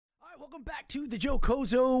Welcome back to the Joe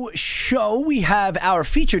Kozo Show. We have our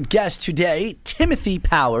featured guest today, Timothy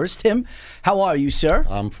Powers. Tim, how are you, sir?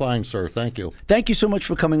 I'm fine, sir. Thank you. Thank you so much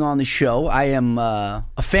for coming on the show. I am a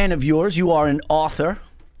fan of yours. You are an author,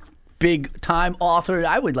 big-time author,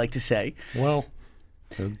 I would like to say. Well,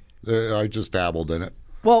 I just dabbled in it.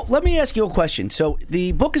 Well, let me ask you a question. So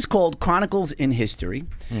the book is called Chronicles in History.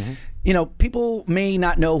 Mm-hmm. You know, people may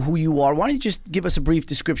not know who you are. Why don't you just give us a brief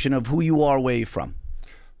description of who you are, where you're from?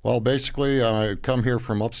 Well, basically, I come here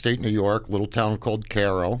from upstate New York, a little town called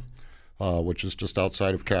Cairo, which is just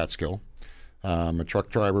outside of Catskill. I'm a truck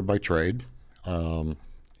driver by trade,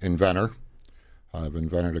 inventor. I've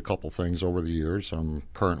invented a couple things over the years. I'm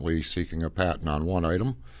currently seeking a patent on one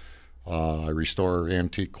item. I restore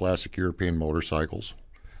antique classic European motorcycles.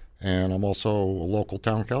 And I'm also a local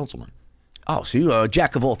town councilman. Oh, so you're a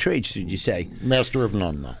jack of all trades, should you say? Master of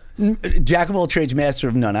none, though. Jack of all trades, master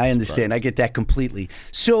of none. I understand. Right. I get that completely.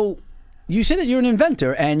 So you said that you're an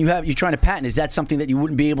inventor and you're trying to patent. Is that something that you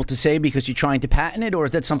wouldn't be able to say because you're trying to patent it, or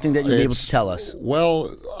is that something that you'd be able to tell us?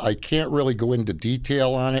 Well, I can't really go into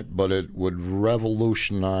detail on it, but it would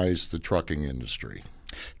revolutionize the trucking industry.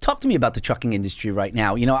 Talk to me about the trucking industry right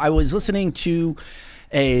now. You know, I was listening to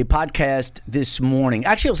a podcast this morning.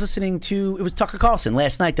 Actually, I was listening to, it was Tucker Carlson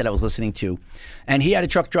last night that I was listening to. And he had a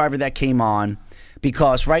truck driver that came on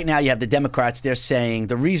because right now you have the Democrats, they're saying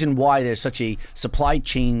the reason why there's such a supply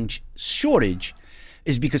chain shortage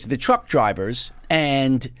is because of the truck drivers.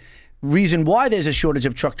 And reason why there's a shortage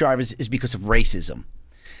of truck drivers is because of racism.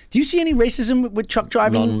 Do you see any racism with truck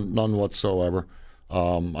driving? None whatsoever.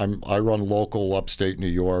 I run local upstate New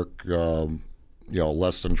York,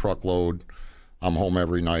 less than truckload. I'm home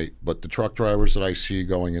every night, but the truck drivers that I see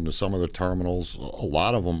going into some of the terminals, a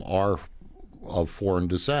lot of them are of foreign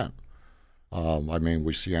descent.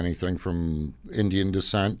 We see anything from Indian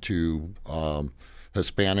descent to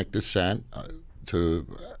Hispanic descent to,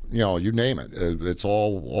 you name it. It's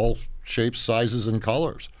all shapes, sizes, and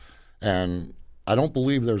colors. And I don't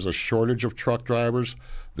believe there's a shortage of truck drivers.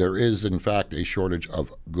 There is, in fact, a shortage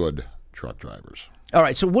of good truck drivers. All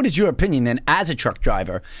right, so what is your opinion then as a truck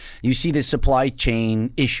driver? You see this supply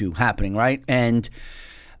chain issue happening, right? And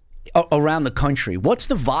around the country, what's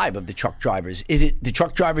the vibe of the truck drivers? Is it the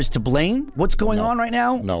truck drivers to blame? What's going on right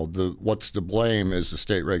now? No, what's to blame is the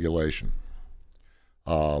state regulation.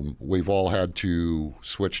 We've all had to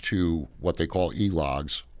switch to what they call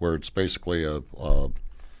e-logs, where it's basically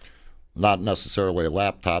not necessarily a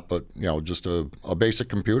laptop, but just a basic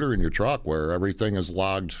computer in your truck where everything is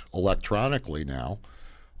logged electronically now.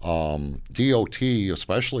 DOT,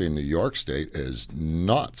 especially in New York State, is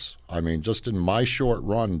nuts. Just in my short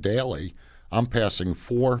run daily, I'm passing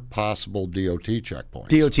 4 possible DOT checkpoints.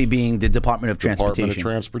 DOT being the Department of Transportation. Department of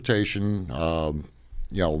Transportation,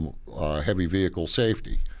 heavy vehicle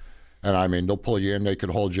safety. And they'll pull you in. They could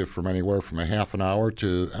hold you from anywhere from a half an hour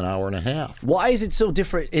to an hour and a half. Why is it so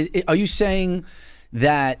different? Are you saying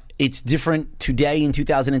that it's different today in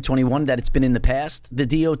 2021 that it's been in the past, the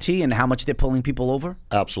DOT, and how much they're pulling people over?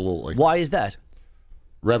 Absolutely. Why is that?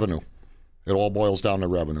 Revenue. It all boils down to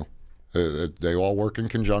revenue. They all work in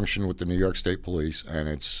conjunction with the New York State Police, and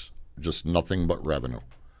it's just nothing but revenue.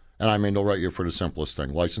 And they'll write you for the simplest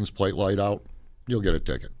thing. License plate light out, you'll get a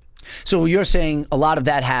ticket. So you're saying a lot of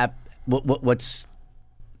that what's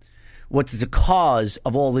the cause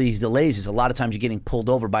of all these delays is a lot of times you're getting pulled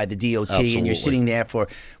over by the DOT. Absolutely. And you're sitting there for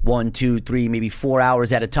 1, 2, 3, maybe 4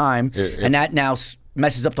 hours at a time, and that now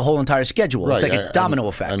messes up the whole entire schedule. Right. It's like a domino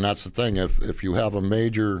effect. And that's the thing. If you have a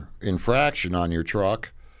major infraction on your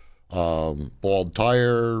truck, bald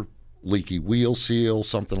tire, leaky wheel seal,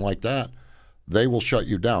 something like that, they will shut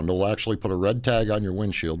you down. They'll actually put a red tag on your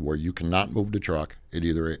windshield where you cannot move the truck. It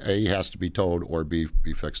either A, has to be towed, or B,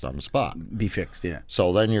 be fixed on the spot. Be fixed, yeah.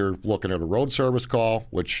 So then you're looking at a road service call,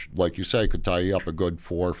 which, like you say, could tie you up a good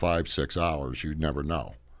 4, 5, 6 hours. You'd never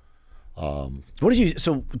know.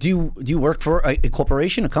 So do you work for a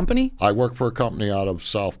corporation, a company? I work for a company out of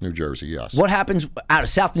South New Jersey, yes. What happens out of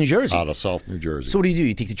South New Jersey? Out of South New Jersey. So what do?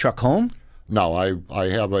 You take the truck home? No, I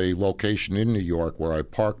have a location in New York where I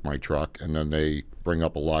park my truck, and then they bring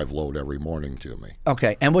up a live load every morning to me.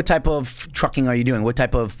 Okay. And what type of trucking are you doing? What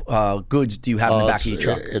type of goods do you have in the back of your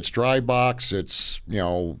truck? It's dry box. It's, a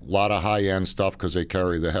lot of high-end stuff because they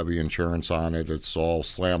carry the heavy insurance on it. It's all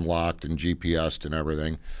slam-locked and GPSed and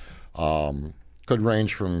everything. Could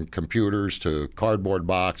range from computers to cardboard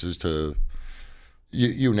boxes to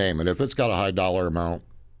you name it. If it's got a high dollar amount,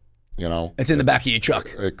 You know, It's in the back of your truck.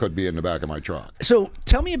 it could be in the back of my truck. So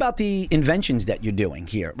tell me about the inventions that you're doing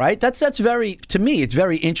here, right? That's very, to me, it's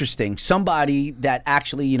very interesting. Somebody that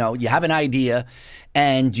actually, you know, you have an idea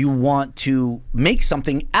and you want to make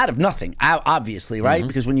something out of nothing, obviously, right?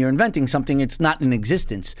 Because when you're inventing something, it's not in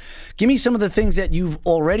existence. Give me some of the things that you've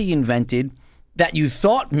already invented that you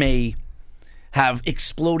thought may have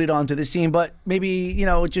exploded onto the scene, but maybe, you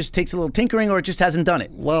know, it just takes a little tinkering or it just hasn't done it.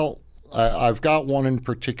 Well, I've got one in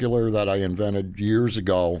particular that I invented years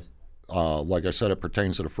ago. Like I said, it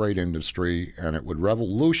pertains to the freight industry, and it would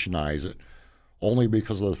revolutionize it only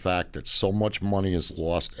because of the fact that so much money is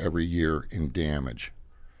lost every year in damage.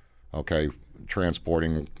 Okay,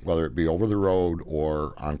 transporting, whether it be over the road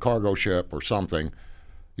or on cargo ship or something,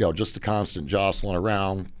 you know, just the constant jostling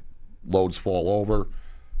around, loads fall over.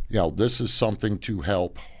 You know, this is something to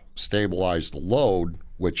help stabilize the load,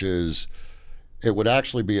 which is, it would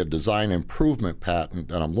actually be a design improvement patent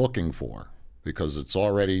that I'm looking for, because it's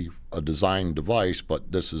already a design device,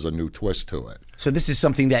 but this is a new twist to it. So this is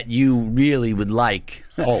something that you really would like.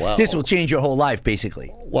 Oh, this will change your whole life,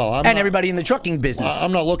 basically. Well, everybody in the trucking business.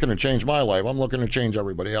 I'm not looking to change my life. I'm looking to change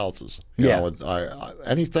everybody else's. You know,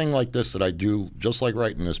 anything like this that I do, just like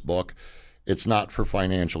writing this book, it's not for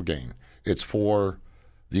financial gain. It's for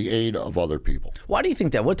the aid of other people. Why do you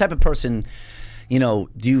think that? What type of person, you know,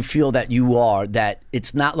 do you feel that you are, that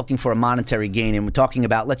it's not looking for a monetary gain? And we're talking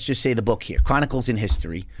about, let's just say the book here, Chronicles in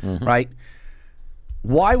History, right?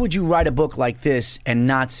 Why would you write a book like this and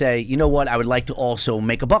not say, you know what, I would like to also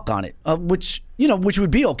make a buck on it? Which, you know, which would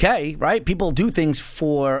be okay, right? People do things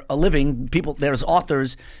for a living. There's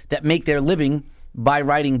authors that make their living by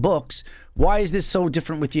writing books. Why is this so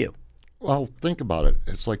different with you? Well, think about it.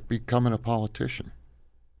 It's like becoming a politician.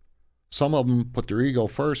 Some of them put their ego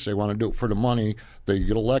first. They want to do it for the money. They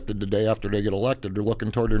get elected the day after they get elected. They're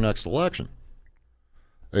looking toward their next election.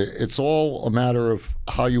 It's all a matter of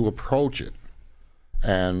how you approach it.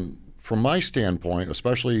 And from my standpoint,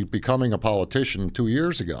 especially becoming a politician 2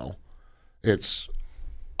 years ago, it's,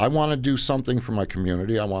 I want to do something for my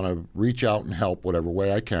community. I want to reach out and help whatever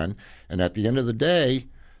way I can. And at the end of the day,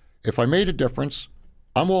 if I made a difference,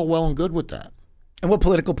 I'm all well and good with that. And what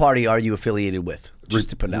political party are you affiliated with? Just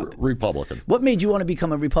to put it out there. Republican. What made you want to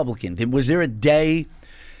become a Republican? Was there a day,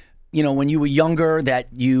 you know, when you were younger that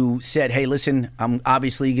you said, hey, listen, I'm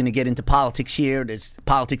obviously going to get into politics here.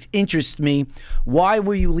 Politics interests me. Why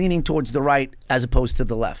were you leaning towards the right as opposed to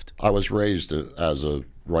the left? I was raised as a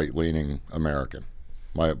right-leaning American.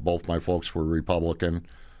 Both my folks were Republican.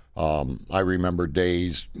 I remember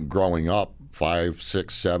days growing up, 5,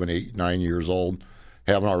 6, 7, 8, 9 years old,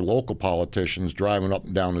 having our local politicians driving up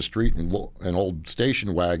and down the street in old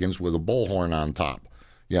station wagons with a bullhorn on top,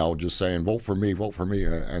 you know, just saying, vote for me, vote for me.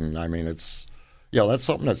 And I mean, it's, you know, that's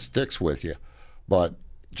something that sticks with you. But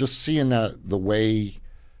just seeing that, the way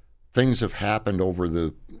things have happened over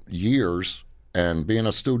the years, and being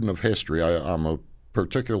a student of history, I'm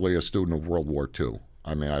particularly a student of World War II.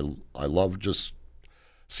 I mean, I love just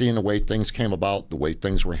seeing the way things came about, the way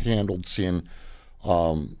things were handled, seeing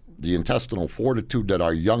the intestinal fortitude that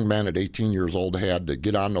our young men at 18 years old had to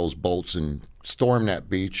get on those boats and storm that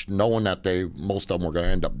beach, knowing that most of them were going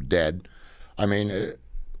to end up dead. I mean,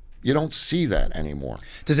 you don't see that anymore.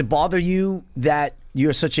 Does it bother you that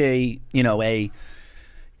you're such a, you know, a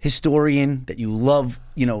historian, that you love,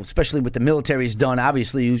 you know, especially what the military has done?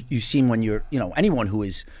 Obviously, you seem, when you're, you know, anyone who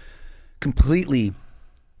is completely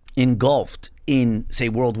engulfed in, say,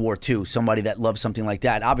 World War II, somebody that loves something like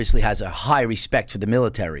that obviously has a high respect for the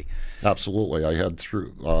military. Absolutely. I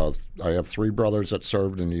have 3 brothers that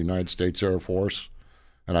served in the United States Air Force,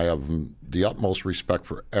 and I have the utmost respect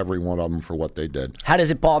for every one of them for what they did. How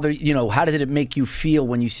does it bother, you know, how did it make you feel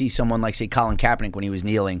when you see someone like, say, Colin Kaepernick when he was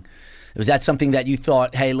kneeling? Was that something that you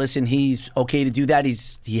thought, hey, listen, he's okay to do that,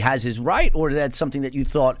 he has his right, or that something that you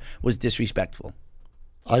thought was disrespectful?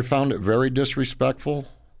 I found it very disrespectful.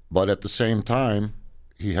 But at the same time,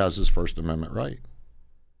 he has his First Amendment right.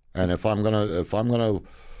 And if I'm gonna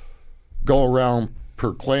go around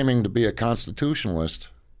proclaiming to be a constitutionalist,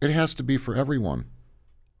 it has to be for everyone.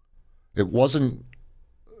 It wasn't,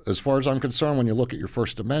 as far as I'm concerned, when you look at your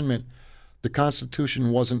First Amendment, the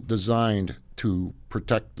Constitution wasn't designed to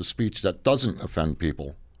protect the speech that doesn't offend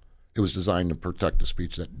people. It was designed to protect the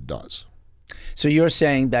speech that does. So you're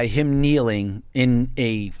saying that him kneeling in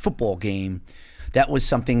a football game, that was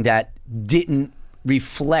something that didn't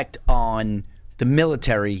reflect on the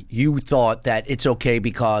military. You thought that it's okay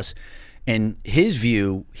because, in his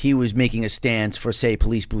view, he was making a stance for, say,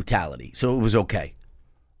 police brutality. So it was okay.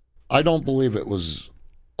 I don't believe it was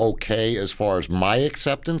okay as far as my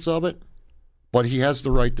acceptance of it, but he has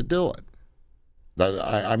the right to do it.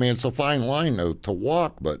 I mean, it's a fine line to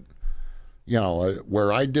walk, but,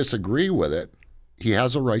 where I disagree with it, he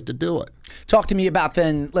has a right to do it. Talk to me about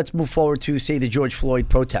then, let's move forward to, say, the George Floyd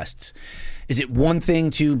protests. Is it one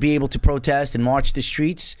thing to be able to protest and march the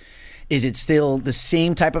streets? Is it still the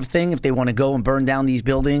same type of thing if they want to go and burn down these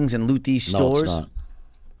buildings and loot these stores? No, it's not.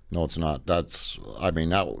 No, it's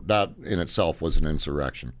not. That in itself was an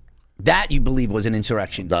insurrection. That you believe was an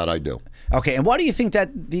insurrection? That I do. Okay, and why do you think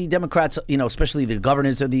that the Democrats, especially the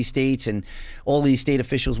governors of these states and all these state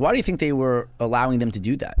officials, why do you think they were allowing them to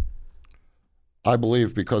do that? I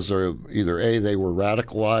believe because they're either A, they were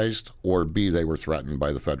radicalized, or B, they were threatened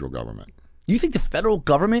by the federal government. You think the federal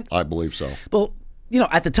government? I believe so. Well,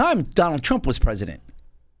 at the time, Donald Trump was president.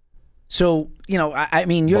 So, I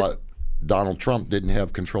mean, But Donald Trump didn't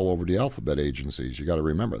have control over the alphabet agencies. You got to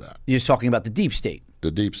remember that. You're talking about the deep state. The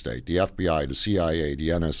deep state, the FBI, the CIA, the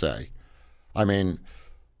NSA. I mean,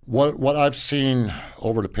 what I've seen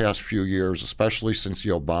over the past few years, especially since the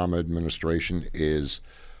Obama administration, is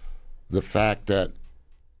the fact that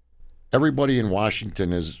everybody in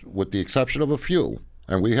Washington is, with the exception of a few,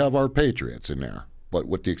 and we have our patriots in there, but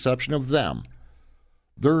with the exception of them,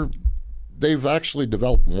 they've actually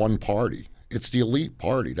developed one party. It's the elite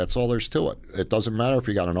party. That's all there's to it. It doesn't matter if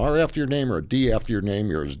you got an R after your name or a D after your name.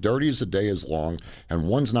 You're as dirty as the day is long, and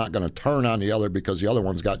one's not going to turn on the other because the other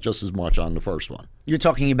one's got just as much on the first one. You're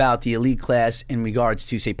talking about the elite class in regards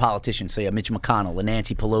to, say, politicians, say a Mitch McConnell, a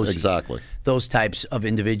Nancy Pelosi. Exactly. Those types of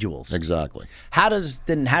individuals. Exactly. How does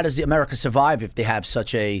America survive if they have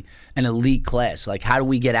such an elite class? Like, how do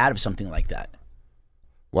we get out of something like that?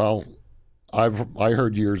 Well, I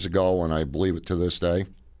heard years ago, and I believe it to this day.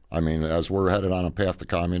 I mean, as we're headed on a path to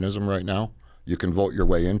communism right now, you can vote your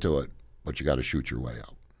way into it, but you got to shoot your way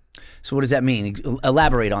out. So what does that mean?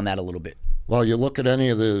 Elaborate on that a little bit. Well, you look at any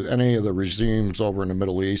of the regimes over in the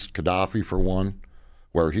Middle East, Gaddafi for one,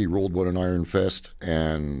 where he ruled with an iron fist,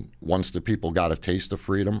 and once the people got a taste of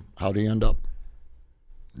freedom, how'd he end up?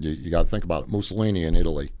 You got to think about it. Mussolini in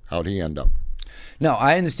Italy, how'd he end up? No,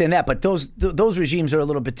 I understand that, but those regimes are a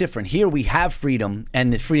little bit different. Here we have freedom,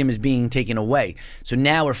 and the freedom is being taken away. So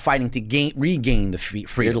now we're fighting to regain the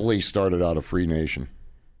freedom. Italy started out a free nation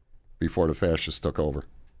before the fascists took over.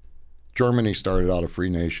 Germany started out a free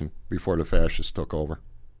nation before the fascists took over.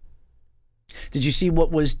 Did you see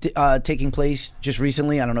what was taking place just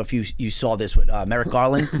recently? I don't know if you saw this with Merrick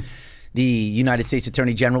Garland. The United States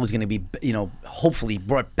Attorney General is going to be, hopefully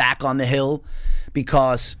brought back on the Hill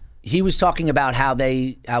because he was talking about how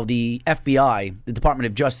the FBI, the Department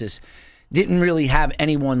of Justice, didn't really have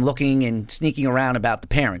anyone looking and sneaking around about the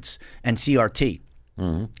parents and CRT.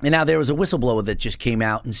 Mm-hmm. And now there was a whistleblower that just came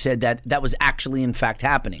out and said that was actually, in fact,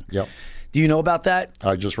 happening. Yep. Do you know about that?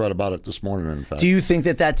 I just read about it this morning, in fact. Do you think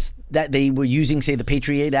that they were using, say, the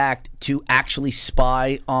Patriot Act to actually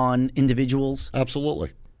spy on individuals?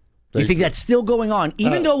 Absolutely. You think that's still going on,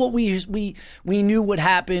 even though what we knew would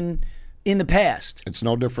happen in the past? It's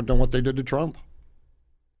no different than what they did to Trump.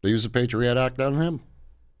 They used the Patriot Act on him.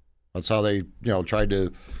 That's how they, tried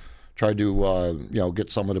to get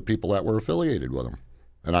some of the people that were affiliated with him.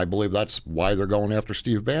 And I believe that's why they're going after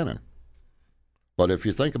Steve Bannon. But if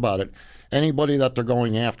you think about it, anybody that they're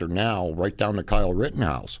going after now, right down to Kyle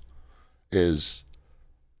Rittenhouse, is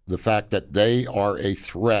the fact that they are a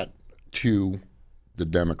threat to the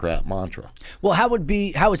Democrat mantra. Well, how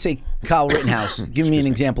would say Kyle Rittenhouse? Give me an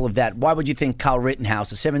example of that. Why would you think Kyle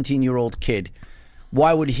Rittenhouse, a 17-year-old kid,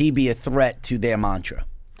 why would he be a threat to their mantra,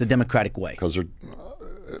 the Democratic way? Because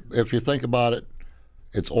if you think about it,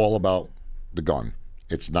 it's all about the gun.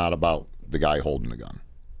 It's not about the guy holding the gun.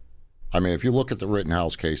 I mean, if you look at the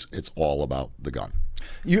Rittenhouse case, it's all about the gun.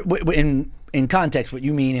 In context, what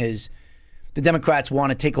you mean is the Democrats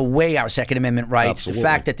want to take away our Second Amendment rights. Absolutely. The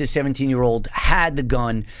fact that this 17-year-old had the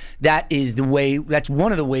gun, that's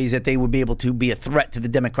one of the ways that they would be able to be a threat to the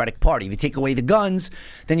Democratic Party. If you take away the guns,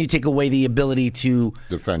 then you take away the ability to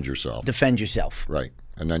defend yourself. Right.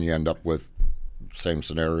 And then you end up with the same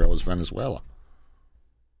scenario as Venezuela.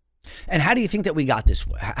 And how do you think that we got this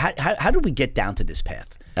way? How did we get down to this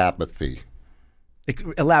path? Apathy.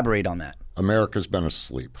 Elaborate on that. America's been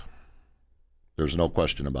asleep. There's no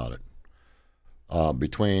question about it.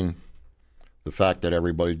 Between the fact that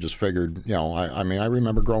everybody just figured, I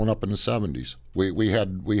remember growing up in the 70s. We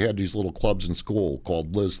had these little clubs in school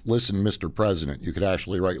called Listen, Mr. President. You could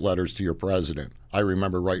actually write letters to your president. I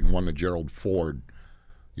remember writing one to Gerald Ford,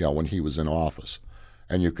 when he was in office.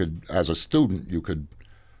 And you could, as a student,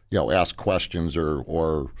 ask questions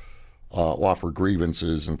or offer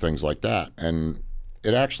grievances and things like that. And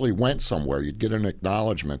it actually went somewhere. You'd get an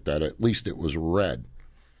acknowledgement that at least it was read.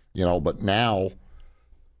 But now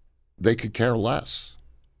they could care less.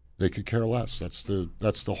 They could care less. That's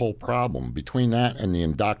the whole problem. Between that and the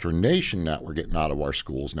indoctrination that we're getting out of our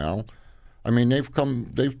schools now, I mean, they've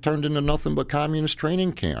turned into nothing but communist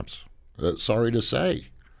training camps. Sorry to say.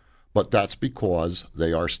 But that's because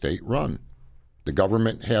they are state-run. The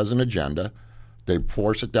government has an agenda. They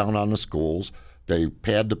force it down on the schools. They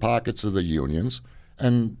pad the pockets of the unions,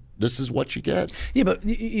 and this is what you get. Yeah, but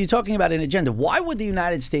you're talking about an agenda. Why would the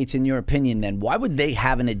United States, in your opinion, then, why would they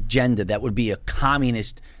have an agenda that would be a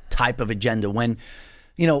communist type of agenda when,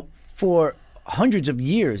 for hundreds of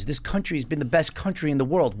years, this country has been the best country in the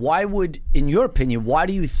world? Why would, in your opinion, why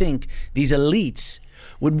do you think these elites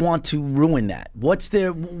would want to ruin that? What's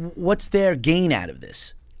their gain out of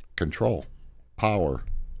this? Control, power,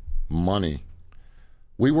 money.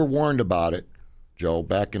 We were warned about it, Joe,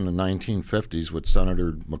 back in the 1950s with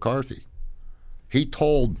Senator McCarthy. He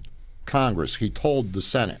told Congress, he told the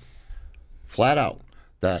Senate, flat out,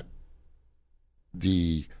 that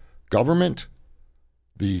the government,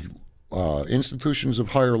 the institutions of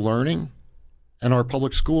higher learning, and our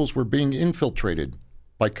public schools were being infiltrated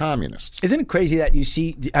by communists. Isn't it crazy that you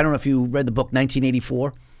see, I don't know if you read the book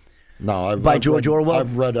 1984? No, by George Orwell?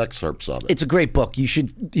 I've read excerpts of it. It's a great book. You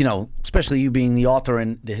should, especially you being the author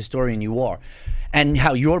and the historian you are, and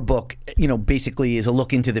how your book, basically is a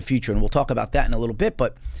look into the future. And we'll talk about that in a little bit.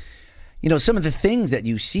 But, some of the things that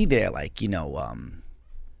you see there, like,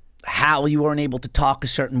 how you weren't able to talk a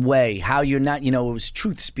certain way, how you're not, it was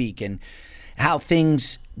truth speak, and how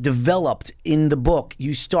things developed in the book.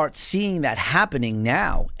 You start seeing that happening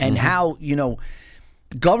now, and how,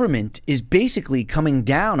 government is basically coming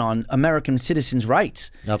down on American citizens'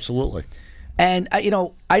 rights. Absolutely. And, I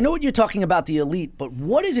know what you're talking about, the elite, but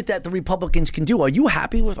what is it that the Republicans can do? Are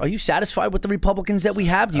you satisfied with the Republicans that we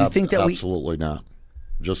have? Do you think that Absolutely not.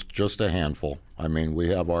 Just a handful. I mean, we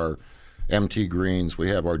have our MT Greens, we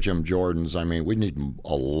have our Jim Jordans. I mean, we need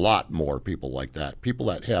a lot more people like that. People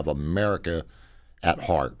that have America at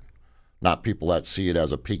heart, not people that see it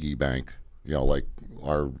as a piggy bank, like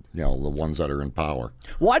the ones that are in power.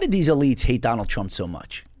 Why did these elites hate Donald Trump so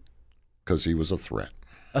much? Because he was a threat.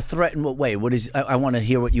 A threat in what way? I want to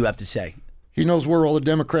hear what you have to say. He knows where all the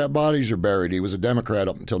Democrat bodies are buried. He was a Democrat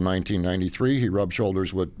up until 1993. He rubbed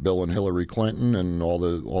shoulders with Bill and Hillary Clinton and all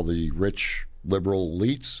the rich liberal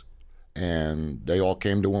elites, and they all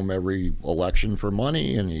came to him every election for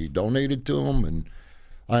money, and he donated to them,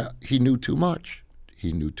 and he knew too much.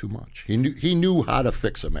 He knew too much. He knew how to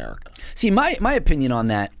fix America. See, my opinion on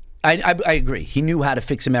that, I agree. He knew how to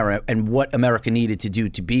fix America and what America needed to do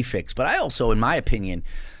to be fixed. But I also, in my opinion,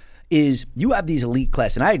 is you have these elite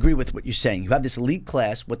class, and I agree with what you're saying. You have this elite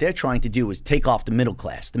class. What they're trying to do is take off the middle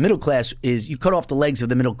class. The middle class is, you cut off the legs of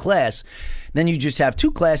the middle class, then you just have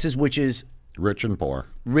two classes, which is rich and poor.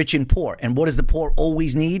 Rich and poor. And what does the poor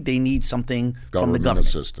always need? They need something from the government.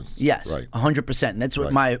 Assistance. Yes, right. 100%. And that's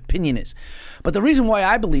what my opinion is. But the reason why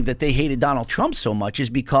I believe that they hated Donald Trump so much is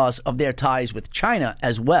because of their ties with China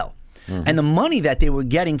as well. And the money that they were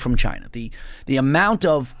getting from China, the amount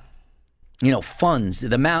of funds,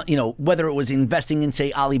 the amount, whether it was investing in,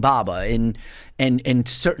 say, Alibaba, in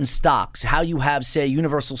certain stocks, how you have, say,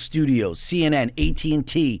 Universal Studios, CNN,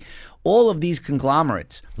 AT&T, all of these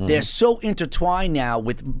conglomerates, they're so intertwined now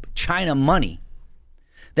with China money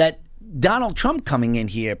that Donald Trump coming in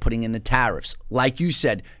here, putting in the tariffs, like you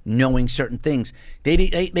said, knowing certain things, they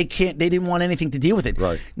didn't want anything to deal with it.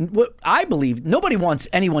 Right. What I believe, nobody wants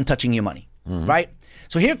anyone touching your money, right?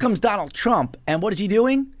 So here comes Donald Trump, and what is he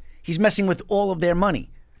doing? He's messing with all of their money.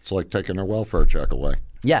 It's like taking their welfare check away.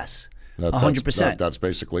 Yes, 100%. That's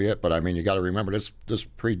basically it. But I mean, you got to remember this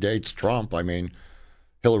predates Trump. I mean,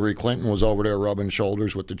 Hillary Clinton was over there rubbing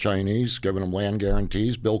shoulders with the Chinese, giving them land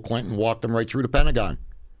guarantees. Bill Clinton walked them right through the Pentagon.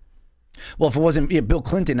 Well, if it wasn't Bill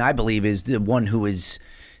Clinton, I believe, is the one who is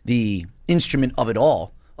the instrument of it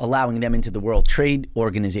all, allowing them into the World Trade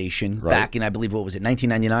Organization back in, I believe, what was it,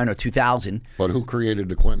 1999 or 2000. But who created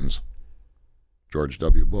the Clintons? George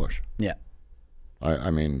W. Bush. Yeah.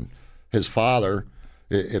 I mean, his father,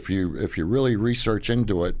 if you really research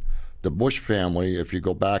into it, the Bush family, if you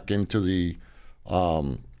go back into the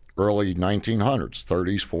early 1900s,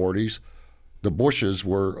 30s, 40s, the Bushes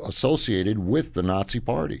were associated with the Nazi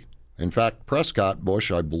Party. In fact, Prescott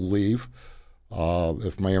Bush, I believe,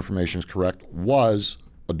 if my information is correct, was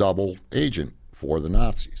a double agent for the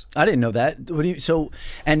Nazis. I didn't know that.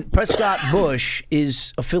 And Prescott Bush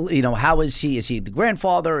is affiliated. How is he? Is he the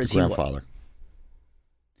grandfather? Is grandfather.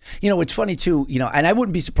 He what? It's funny too. And I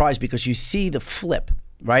wouldn't be surprised because you see the flip,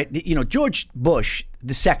 right? George Bush,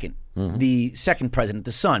 the second president,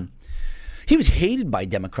 the son, he was hated by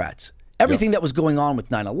Democrats. Everything that was going on with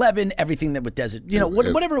 9/11, everything that with Desert,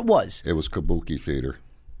 whatever it was. It was kabuki theater.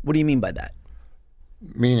 What do you mean by that?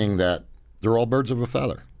 Meaning that they're all birds of a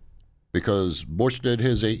feather. Because Bush did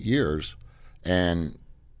his 8 years, and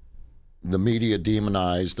the media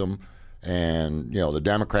demonized him, and the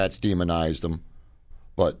Democrats demonized him.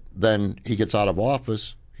 But then he gets out of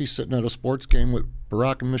office. He's sitting at a sports game with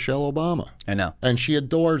Barack and Michelle Obama. I know, and she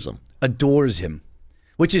adores him. Adores him,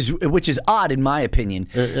 which is odd in my opinion.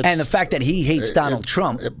 And the fact that he hates Donald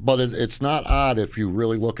Trump. But it's not odd if you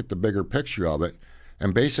really look at the bigger picture of it.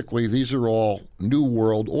 And basically, these are all New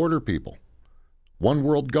World Order people. One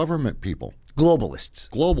world government people.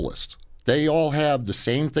 Globalists. They all have the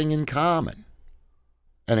same thing in common.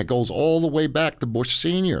 And it goes all the way back to Bush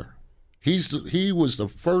Sr. He was the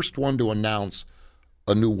first one to announce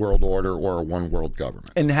a new world order or a one world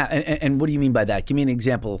government. And what do you mean by that? Give me an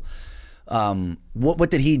example.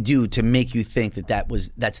 What did he do to make you think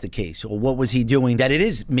that's the case? Or what was he doing that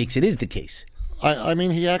makes it is the case? I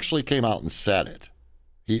mean, he actually came out and said it.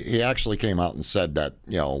 He actually came out and said that,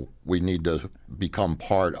 we need to become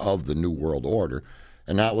part of the New World Order.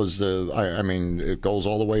 And that was it goes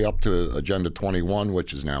all the way up to Agenda 21,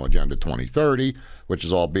 which is now Agenda 2030, which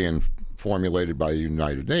is all being formulated by the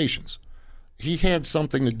United Nations. He had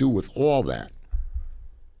something to do with all that.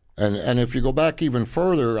 And if you go back even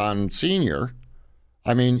further on Senior,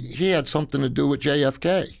 he had something to do with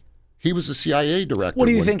JFK. He was the CIA director. What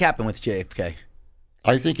do you think happened with JFK?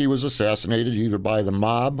 I think he was assassinated either by the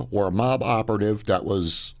mob or a mob operative that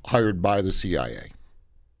was hired by the CIA.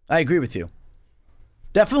 I agree with you.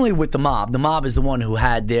 Definitely with the mob. The mob is the one who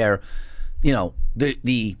had their,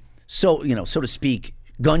 so to speak,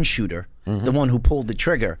 gun shooter, the one who pulled the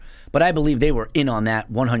trigger. But I believe they were in on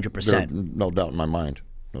that 100%. No doubt in my mind.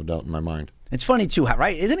 No doubt in my mind. It's funny too,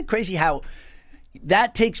 right? Isn't it crazy how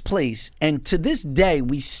that takes place, and to this day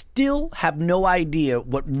we still have no idea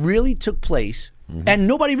what really took place. And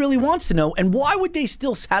nobody really wants to know. And why would they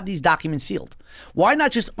still have these documents sealed? Why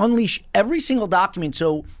not just unleash every single document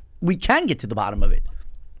so we can get to the bottom of it?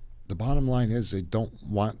 The bottom line is they don't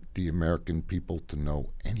want the American people to know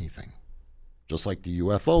anything. Just like the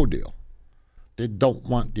UFO deal. They don't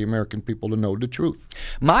want the American people to know the truth.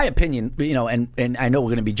 My opinion, and I know we're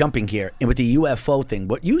going to be jumping here, and with the UFO thing,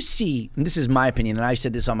 what you see, and this is my opinion, and I've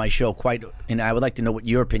said this on my show and I would like to know what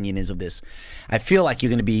your opinion is of this. I feel like you're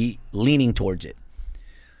going to be leaning towards it.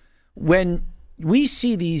 When we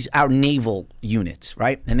see our naval units,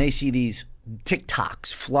 right, and they see these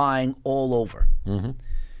TikToks flying all over,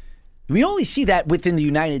 we only see that within the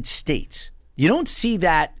United States. You don't see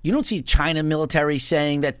that. You don't see China military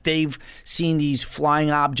saying that they've seen these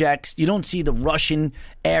flying objects. You don't see the Russian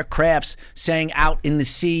aircrafts saying out in the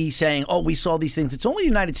sea, saying, oh, we saw these things. It's only the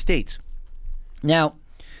United States. Now,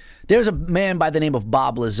 there's a man by the name of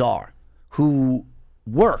Bob Lazar who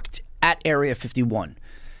worked at Area 51.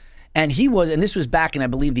 And this was back in, I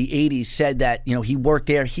believe, the 80s, said that, he worked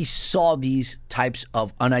there. He saw these types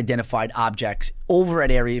of unidentified objects over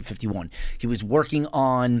at Area 51. He was working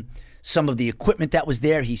on some of the equipment that was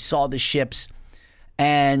there. He saw the ships.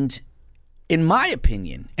 And in my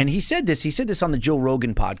opinion, and he said this on the Joe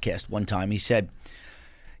Rogan podcast one time. He said,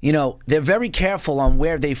 they're very careful on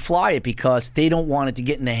where they fly it because they don't want it to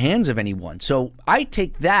get in the hands of anyone. So I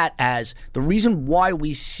take that as the reason why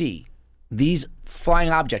we see these flying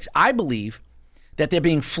objects. I believe that they're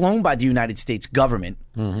being flown by the United States government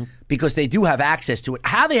because they do have access to it.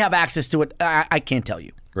 How they have access to it, I can't tell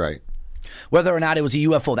you. Right. Whether or not it was a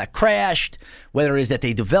UFO that crashed, whether it is that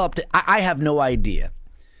they developed it, I have no idea.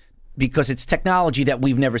 Because it's technology that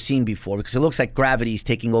we've never seen before. Because it looks like gravity is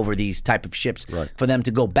taking over these type of ships for them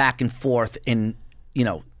to go back and forth in,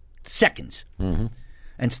 seconds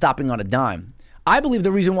and stopping on a dime. I believe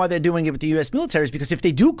the reason why they're doing it with the U.S. military is because if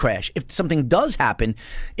they do crash, if something does happen,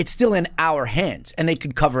 it's still in our hands and they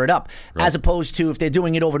could cover it up. Right. As opposed to if they're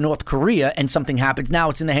doing it over North Korea and something happens, now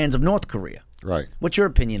it's in the hands of North Korea. Right. What's your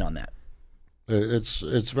opinion on that?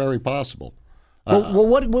 It's very possible. Well,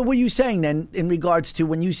 what were you saying then in regards to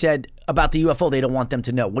when you said about the UFO, they don't want them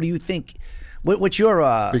to know? What do you think? What's your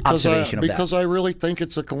observation of that? Because I really think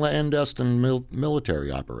it's a clandestine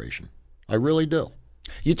military operation. I really do.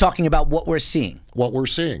 You're talking about what we're seeing. What we're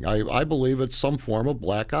seeing. I believe it's some form of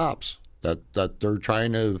black ops that they're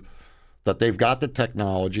trying to, that they've got the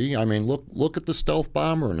technology. I mean, look at the stealth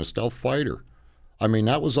bomber and the stealth fighter. I mean,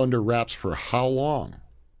 that was under wraps for how long?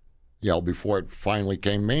 Before it finally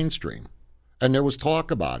came mainstream. And there was talk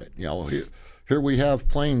about it. Here we have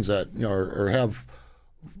planes that, or have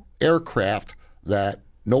aircraft that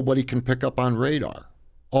nobody can pick up on radar.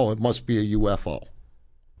 Oh, it must be a UFO.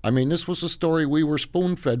 I mean, this was a story we were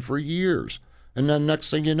spoon-fed for years. And then next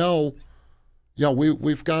thing you know,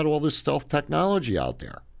 we've got all this stealth technology out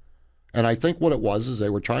there. And I think what it was is they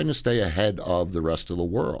were trying to stay ahead of the rest of the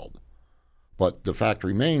world. But the fact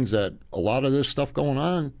remains that a lot of this stuff going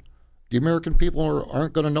on, the American people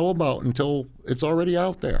aren't going to know about until it's already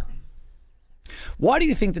out there. Why do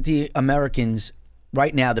you think that the Americans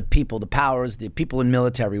right now, the people, the powers, the people in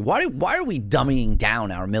military, why are we dumbing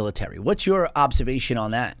down our military? What's your observation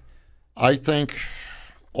on that? I think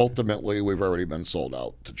ultimately we've already been sold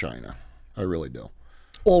out to China. I really do.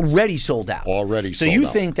 Already sold out. Already so sold you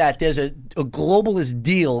out. think that there's a globalist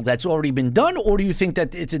deal that's already been done, or do you think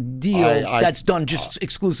that it's a deal that's done just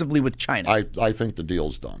exclusively with China? I think the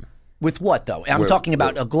deal's done. With what, though? I'm talking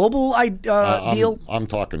about a global deal? I'm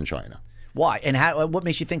talking China. Why? And what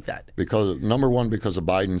makes you think that? Because, number one, because of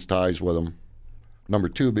Biden's ties with them. Number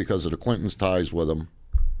two, because of the Clintons' ties with them.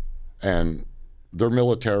 And their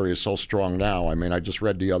military is so strong now. I mean, I just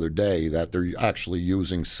read the other day that they're actually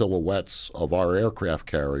using silhouettes of our aircraft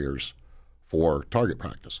carriers for target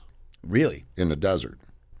practice. Really? In the desert.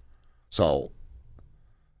 So,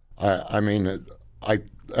 I mean,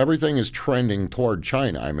 everything is trending toward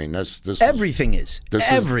China. I mean, everything is.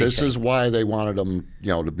 This is why they wanted them,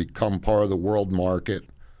 to become part of the world market,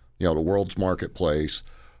 the world's marketplace.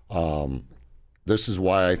 This is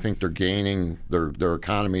why I think they're gaining, their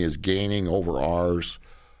economy is gaining over ours.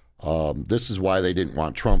 This is why they didn't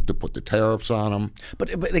want Trump to put the tariffs on them.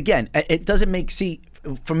 But again, it doesn't make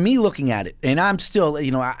for me looking at it, and I'm still,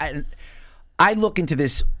 I look into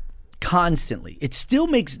this constantly. It still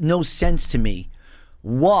makes no sense to me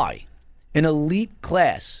why an elite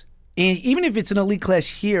class, even if it's an elite class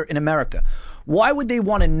here in America, why would they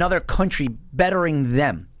want another country bettering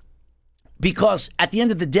them? Because at the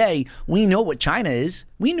end of the day, we know what China is.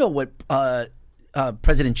 We know what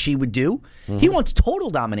President Xi would do. Mm-hmm. He wants total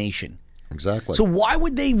domination. Exactly. So why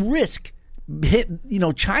would they risk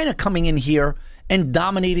China coming in here and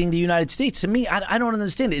dominating the United States? To me, I don't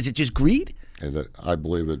understand. Is it just greed? I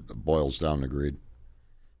believe it boils down to greed.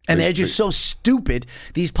 And they're just so stupid,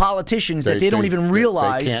 these politicians, that they don't even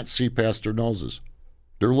realize. They can't see past their noses.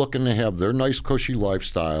 They're looking to have their nice, cushy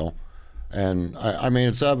lifestyle. And, I mean,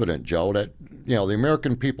 it's evident, Joe, that, the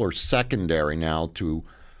American people are secondary now to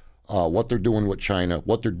what they're doing with China,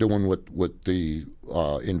 what they're doing with the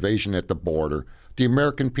invasion at the border. The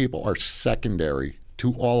American people are secondary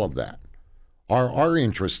to all of that. Our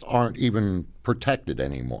interests aren't even protected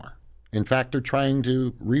anymore. In fact, they're trying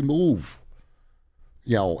to remove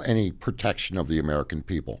any protection of the American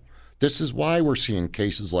people. This is why we're seeing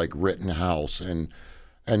cases like Rittenhouse and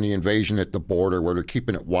the invasion at the border, where they're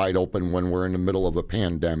keeping it wide open when we're in the middle of a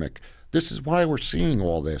pandemic. This is why we're seeing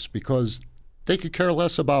all this, because they could care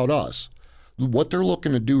less about us. What they're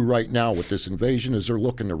looking to do right now with this invasion is they're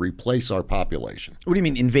looking to replace our population. What do you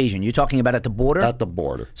mean invasion? You're talking about at the border? At the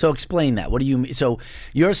border. So explain that. What do you mean? So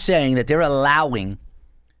you're saying that they're allowing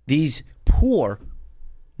these poor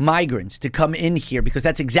migrants to come in here because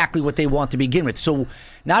that's exactly what they want to begin with. So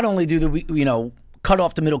not only do they, cut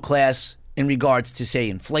off the middle class in regards to, say,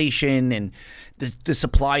 inflation and the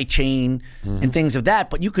supply chain and things of that,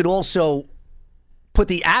 but you could also put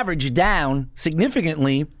the average down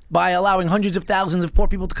significantly by allowing hundreds of thousands of poor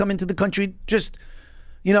people to come into the country just,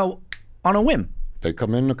 on a whim. They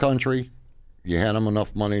come in the country, you hand them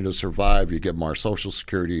enough money to survive, you give them our Social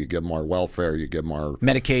Security, you give them our welfare, you give them our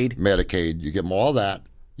Medicaid, you give them all that.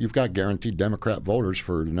 You've got guaranteed Democrat voters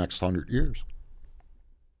for the next 100 years.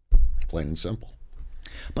 Plain and simple.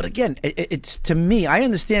 But again, it's, to me, I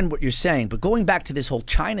understand what you're saying, but going back to this whole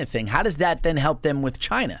China thing, how does that then help them with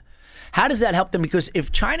China? How does that help them? Because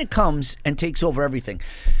if China comes and takes over everything,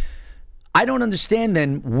 I don't understand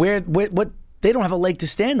then what they don't have a leg to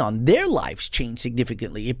stand on. Their lives change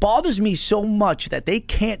significantly. It bothers me so much that they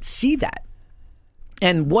can't see that.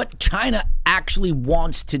 And what China actually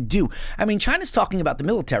wants to do. I mean, China's talking about the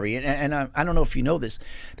military, and I don't know if you know this.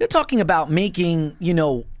 They're talking about making,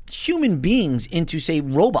 human beings into, say,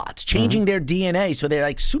 robots, changing their DNA so they're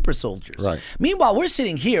like super soldiers. Right. Meanwhile, we're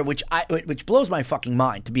sitting here, which blows my fucking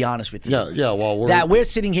mind, to be honest with you. Yeah. Well, we're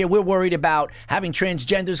sitting here, we're worried about having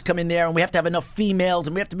transgenders come in there, and we have to have enough females,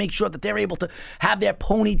 and we have to make sure that they're able to have their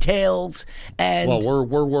ponytails. And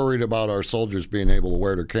we're worried about our soldiers being able to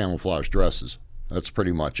wear their camouflage dresses. That's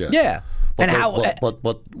pretty much it. Yeah. But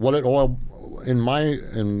what it all, in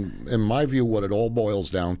my view, what it all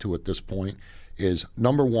boils down to at this point is,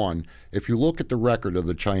 number one, if you look at the record of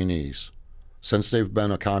the Chinese since they've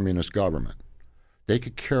been a communist government, they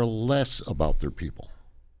could care less about their people.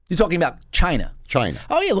 You're talking about China? China.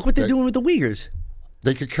 Oh yeah, look what they're doing with the Uyghurs.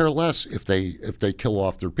 They could care less if they kill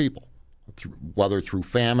off their people, whether through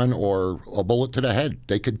famine or a bullet to the head.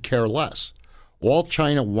 They could care less. All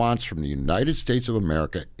China wants from the United States of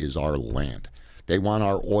America is our land. They want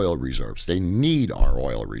our oil reserves. They need our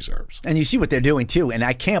oil reserves. And you see what they're doing too. And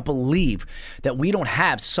I can't believe that we don't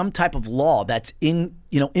have some type of law that's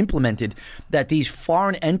implemented that these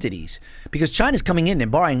foreign entities, because China's coming in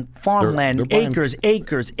and buying farmland, they're buying,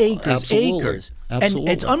 acres. Absolutely. And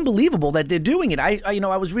it's unbelievable that they're doing it.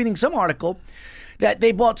 I was reading some article that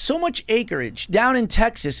they bought so much acreage down in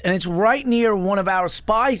Texas, and it's right near one of our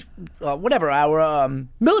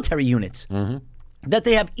military units. Mm-hmm. That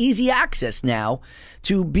they have easy access now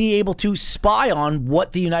to be able to spy on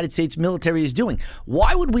what the United States military is doing.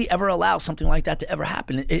 Why would we ever allow something like that to ever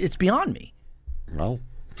happen? It's beyond me. Well,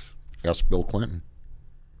 ask Bill Clinton.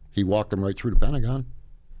 He walked them right through the Pentagon.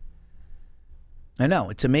 I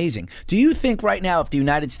know. It's amazing. Do you think right now if the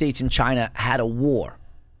United States and China had a war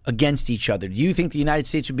against each other, do you think the United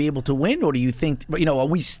States would be able to win? Or do you think, are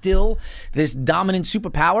we still this dominant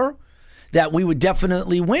superpower that we would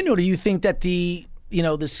definitely win? Or do you think that the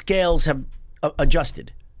scales have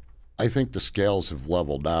adjusted? I think the scales have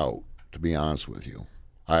leveled out, to be honest with you.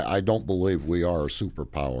 I don't believe we are a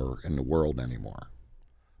superpower in the world anymore.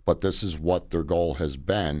 But this is what their goal has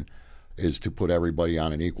been, is to put everybody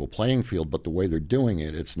on an equal playing field. But the way they're doing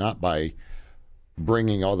it, it's not by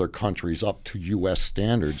bringing other countries up to U.S.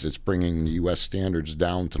 standards. It's bringing the U.S. standards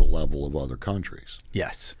down to the level of other countries.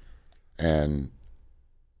 Yes. And,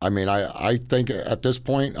 I think at this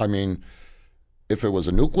point, if it was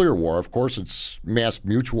a nuclear war, of course, it's mass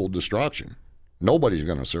mutual destruction. Nobody's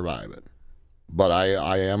going to survive it. But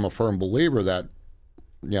I am a firm believer that,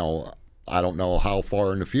 I don't know how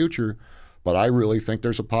far in the future, but I really think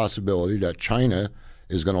there's a possibility that China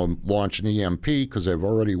is going to launch an EMP because they've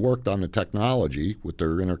already worked on the technology with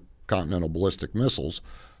their intercontinental ballistic missiles,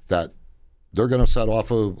 that they're going to set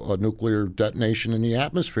off a nuclear detonation in the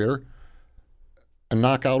atmosphere and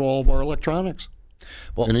knock out all of our electronics.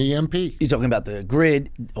 Well, an EMP. You're talking about the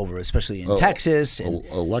grid over, especially in Texas. And,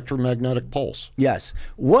 electromagnetic pulse. Yes.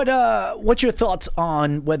 What's your thoughts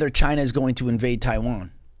on whether China is going to invade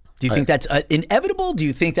Taiwan? Do you think that's inevitable? Do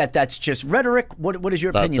you think that that's just rhetoric? What is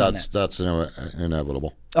your opinion on that? That's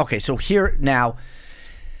inevitable. Okay, so here now,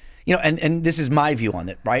 and this is my view on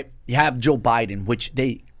it, right? You have Joe Biden, which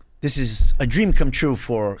this is a dream come true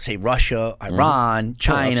for, say, Russia, Iran,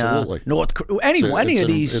 China, North Korea, any of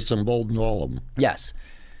these. It's emboldened all of them. Yes.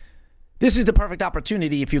 This is the perfect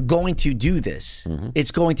opportunity. If you're going to do this,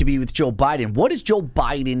 it's going to be with Joe Biden. What does Joe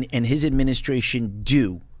Biden and his administration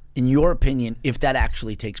do, in your opinion, if that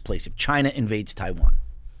actually takes place, if China invades Taiwan?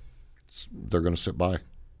 They're going to sit by.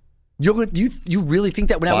 You really think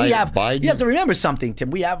that? Now, Biden, you have to remember something,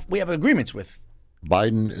 Tim. We have agreements with.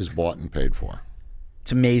 Biden is bought and paid for.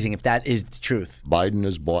 It's amazing if that is the truth. Biden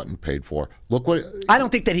is bought and paid for. Look what I don't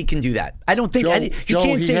think that he can do that. I don't think he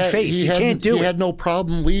can't save face. He can't do it. He had no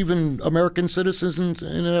problem leaving American citizens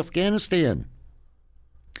in Afghanistan.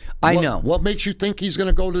 I know. What makes you think he's going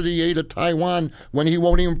to go to the aid of Taiwan when he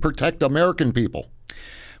won't even protect American people?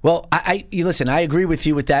 Well, listen, I agree with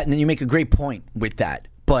you with that, and you make a great point with that.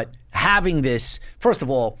 But having this, first of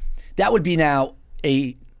all, that would be now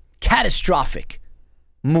a catastrophic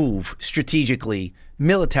move strategically,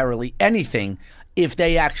 militarily, anything, if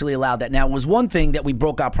they actually allowed that. Now, it was one thing that we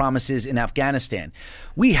broke our promises in Afghanistan.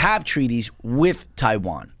 We have treaties with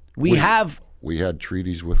Taiwan. We had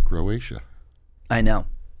treaties with Croatia. I know.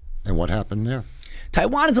 And what happened there?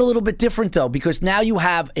 Taiwan is a little bit different, though, because now you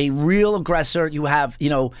have a real aggressor. You have,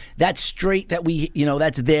 that strait that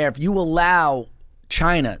that's there. If you allow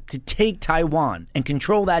China to take Taiwan and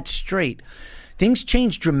control that strait, things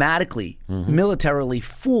change dramatically militarily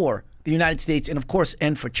for the United States and, of course,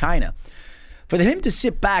 and for China. For him to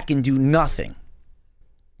sit back and do nothing,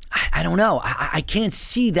 I don't know. I can't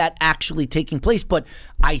see that actually taking place, but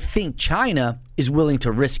I think China is willing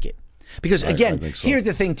to risk it. Because, again, here's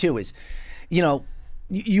the thing, too, is,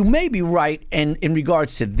 you may be right in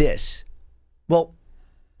regards to this. Well,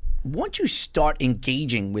 once you start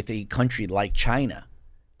engaging with a country like China,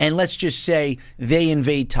 and let's just say they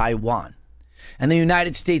invade Taiwan, and the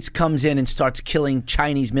United States comes in and starts killing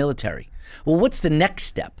Chinese military. Well, what's the next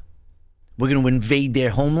step? We're going to invade their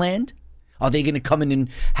homeland? Are they going to come in and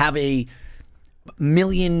have a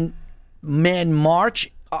 1,000,000-man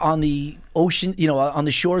march on the ocean, on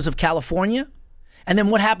the shores of California? And then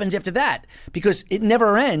what happens after that? Because it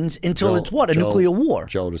never ends until it's a nuclear war.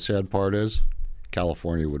 Joe, the sad part is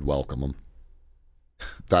California would welcome them.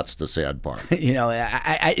 That's the sad part. They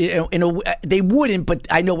wouldn't, but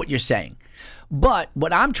I know what you're saying. But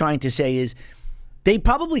what I'm trying to say is they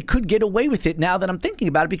probably could get away with it now that I'm thinking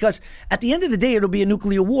about it, because at the end of the day, it'll be a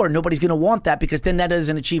nuclear war. Nobody's going to want that, because then that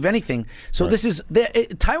doesn't achieve anything. So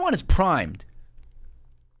Taiwan is primed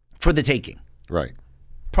for the taking. Right.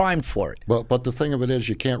 Primed for it. But the thing of it is,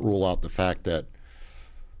 you can't rule out the fact that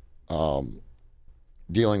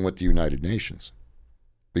dealing with the United Nations,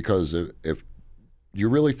 because if you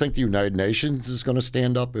really think the United Nations is going to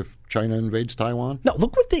stand up if China invades Taiwan? No,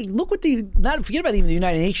 look what not forget about even the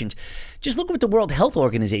United Nations. Just look what the World Health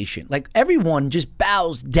Organization. Like everyone just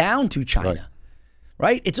bows down to China.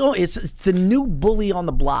 Right? It's the new bully on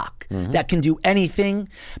the block that can do anything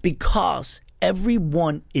because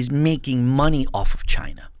everyone is making money off of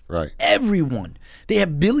China. Right. Everyone. They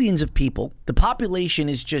have billions of people. The population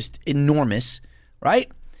is just enormous, right?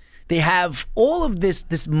 They have all of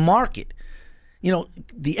this market. You know,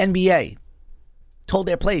 the NBA told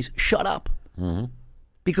their players, shut up.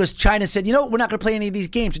 Because China said, you know, we're not going to play any of these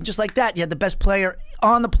games. And just like that, you had the best player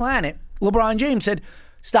on the planet, LeBron James, said,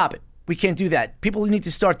 stop it. We can't do that. People need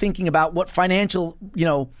to start thinking about what financial,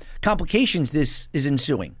 complications this is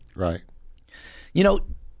ensuing. Right. You know,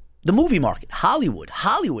 the movie market, Hollywood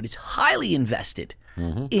is highly invested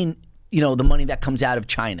in, the money that comes out of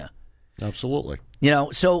China. Absolutely.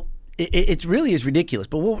 So it really is ridiculous.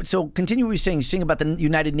 But so continue what you're saying. You're saying about the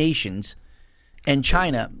United Nations and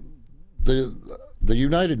China. The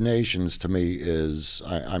United Nations, to me, is,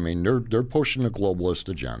 I mean, they're pushing a globalist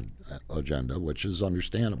agenda, which is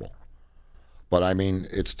understandable. But, I mean,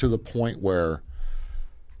 it's to the point where,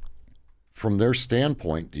 from their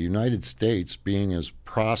standpoint, the United States, being as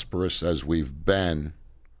prosperous as we've been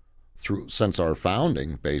since our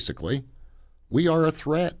founding, basically, we are a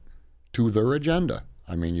threat to their agenda.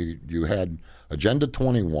 I mean, you had Agenda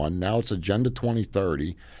 21, now it's Agenda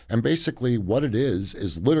 2030, and basically what it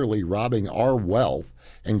is literally robbing our wealth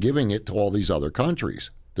and giving it to all these other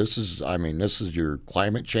countries. This is your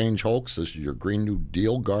climate change hoax, this is your Green New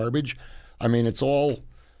Deal garbage. I mean,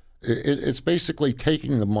 it's basically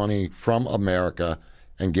taking the money from America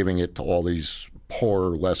and giving it to all these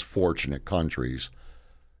poorer, less fortunate countries,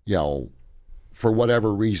 for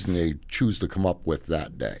whatever reason they choose to come up with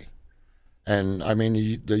that day. And, I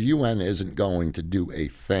mean, the UN isn't going to do a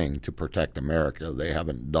thing to protect America. They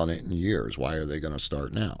haven't done it in years. Why are they going to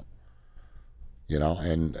start now?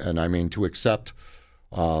 And I mean, to accept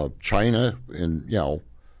China in,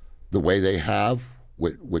 the way they have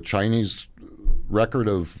with Chinese record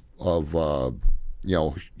of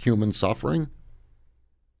human suffering,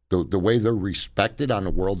 the way they're respected on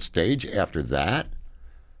the world stage after that,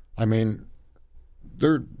 I mean,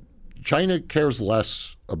 China cares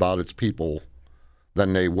less about its people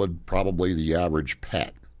than they would probably the average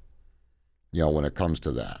pet, when it comes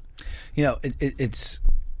to that.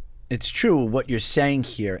 It's true what you're saying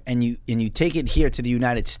here, and you take it here to the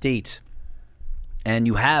United States, and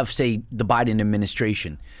you have, say, the Biden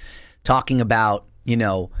administration talking about,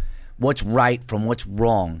 what's right from what's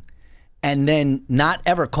wrong, and then not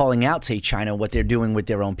ever calling out, say, China, what they're doing with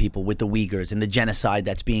their own people, with the Uyghurs and the genocide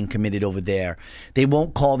that's being committed over there. They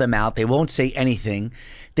won't call them out. They won't say anything.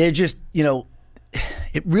 They're just,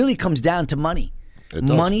 it really comes down to money.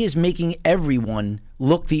 Money is making everyone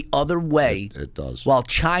look the other way. It does. While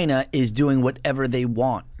China is doing whatever they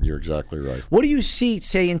want. You're exactly right. What do you see,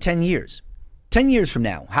 say, in 10 years? 10 years from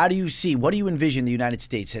now, what do you envision the United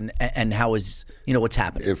States and how is, what's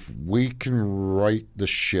happening? If we can right the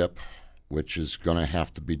ship, which is going to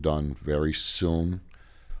have to be done very soon,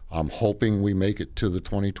 I'm hoping we make it to the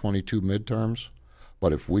 2022 midterms.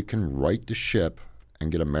 But if we can right the ship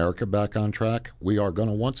and get America back on track, we are going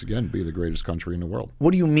to once again be the greatest country in the world.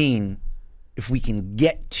 What do you mean if we can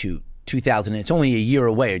get to 2000? It's only a year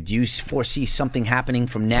away. Do you foresee something happening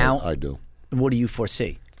from now? I do. What do you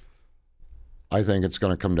foresee? I think it's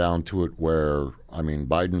going to come down to it where, I mean,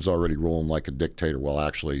 Biden's already ruling like a dictator. Well,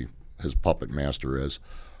 actually, his puppet master is.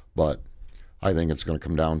 But I think it's going to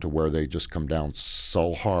come down to where they just come down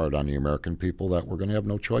so hard on the American people that we're going to have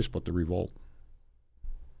no choice but to revolt.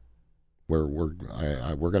 We're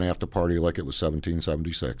going to have to party like it was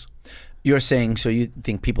 1776. You're saying, so you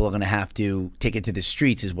think people are going to have to take it to the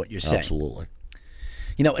streets is what you're saying? Absolutely.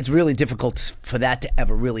 It's really difficult for that to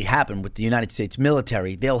ever really happen with the United States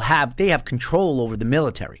military. They have control over the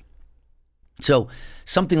military. So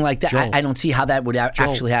something like that, Joe, I don't see how that would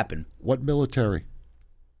actually happen. What military?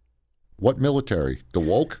 What military? The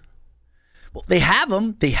woke? Well, they have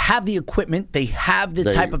them. They have the equipment. They have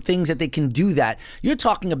the type of things that they can do that. You're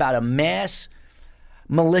talking about a mass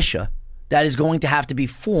militia that is going to have to be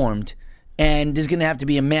formed, and there's going to have to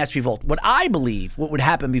be a mass revolt. What I believe, what would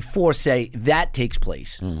happen before, say, that takes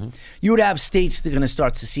place, you would have states that are going to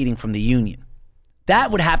start seceding from the Union.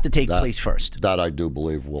 That would have to take place first. That I do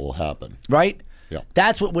believe will happen. Right? Yeah.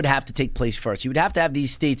 That's what would have to take place first. You would have to have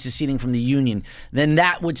these states seceding from the Union. Then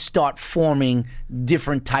that would start forming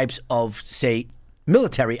different types of, say,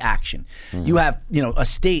 military action. You have, a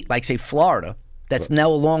state like, say, Florida, that's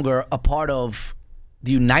no longer a part of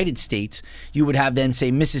the United States. You would have then,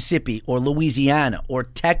 say, Mississippi or Louisiana or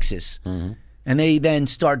Texas, and they then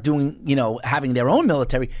start doing, having their own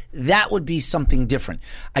military. That would be something different.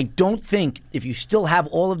 I don't think if you still have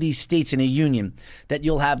all of these states in a union that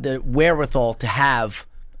you'll have the wherewithal to have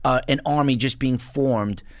an army just being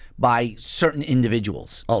formed by certain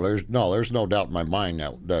individuals. Oh, there's no doubt in my mind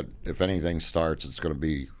now that if anything starts, it's going to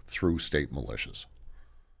be through state militias.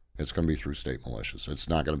 It's going to be through state militias. It's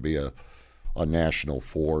not going to be a national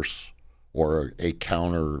force or a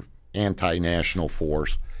counter anti-national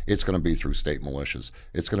force. It's going to be through state militias.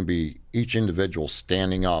 It's going to be each individual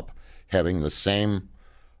standing up, having the same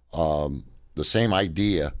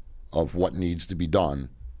idea of what needs to be done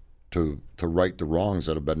to right the wrongs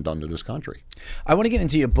that have been done to this country. I want to get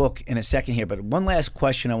into your book in a second here, but one last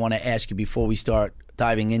question I want to ask you before we start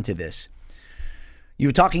diving into this. You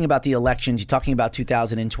were talking about the elections. You're talking about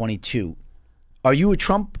 2022. Are you a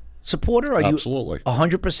Trump supporter? Absolutely.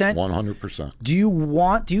 100%? 100%.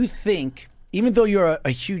 Do you think, even though you're a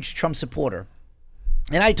huge Trump supporter,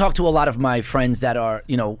 and I talk to a lot of my friends that are,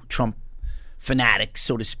 Trump fanatics,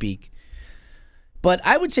 so to speak, but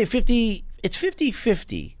I would say it's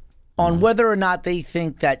 50-50 on whether or not they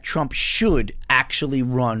think that Trump should actually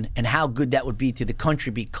run and how good that would be to the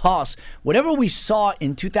country, because whatever we saw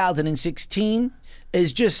in 2016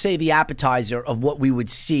 is just, say, the appetizer of what we would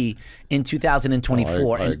see in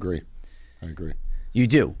 2024. I agree. You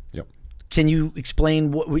do? Yep. Can you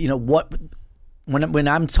explain what when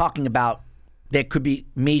I'm talking about there could be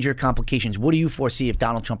major complications, what do you foresee if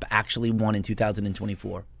Donald Trump actually won in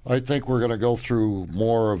 2024? I think we're going to go through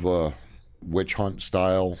more of a witch hunt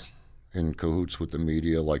style in cahoots with the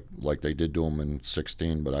media like they did to him in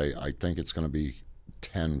 16, but I think it's going to be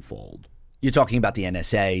tenfold. You're talking about the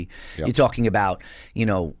NSA. Yep. You're talking about,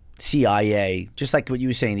 CIA, just like what you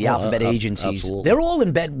were saying, the alphabet agencies. Absolutely. They're all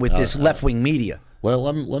in bed with this left-wing media. Well,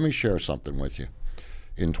 let me share something with you.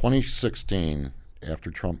 In 2016,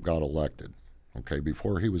 after Trump got elected,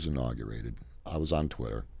 before he was inaugurated, I was on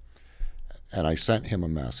Twitter, and I sent him a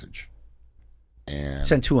message. And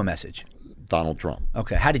Sent who a message? Donald Trump.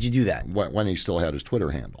 Okay. How did you do that? When he still had his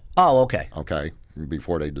Twitter handle. Oh, okay. Okay.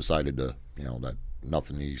 Before they decided to, that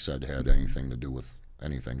nothing he said had anything to do with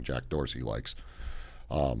anything Jack Dorsey likes.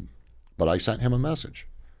 But I sent him a message.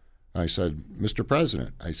 I said, Mr.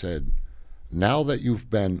 President, I said, now that you've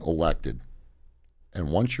been elected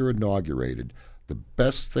and once you're inaugurated, the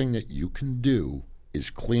best thing that you can do is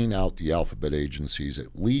clean out the alphabet agencies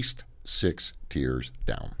at least 6 tiers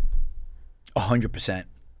down. 100%.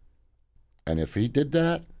 And if he did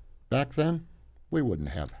that back then, we wouldn't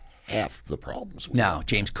have half the problems. No,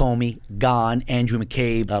 James Comey, gone. Andrew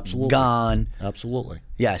McCabe, Absolutely. gone. Absolutely.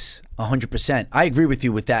 Yes, 100%. I agree with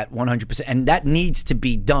you with that 100%. And that needs to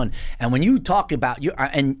be done. And when you talk about,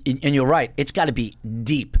 and you're right, it's got to be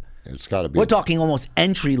deep. It's got to be. We're talking almost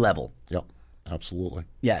entry level. Yep, absolutely.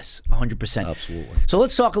 Yes, 100%. Absolutely. So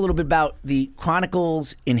let's talk a little bit about the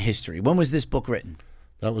Chronicles in History. When was this book written?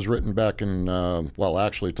 That was written back in,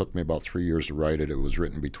 actually it took me about 3 years to write it. It was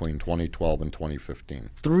written between 2012 and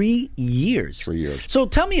 2015. 3 years? 3 years. So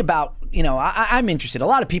tell me about, I'm interested. A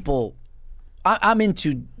lot of people, I'm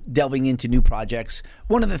into delving into new projects.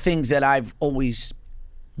 One of the things that I've always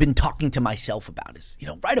been talking to myself about is,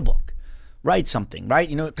 write a book, write something, right?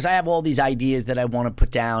 Because I have all these ideas that I want to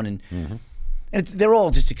put down, and they're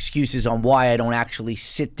all just excuses on why I don't actually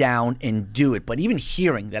sit down and do it. But even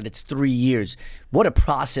hearing that it's 3 years, what a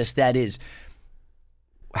process that is.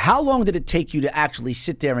 How long did it take you to actually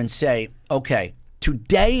sit there and say, okay,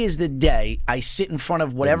 today is the day I sit in front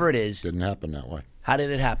of whatever it is? Didn't happen that way. How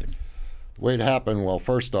did it happen? The way it happened, well,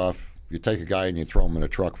 first off, you take a guy and you throw him in a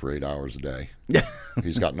truck for 8 hours a day.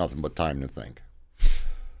 He's got nothing but time to think.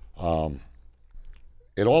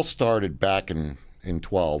 It all started back in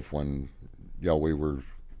 12 when we were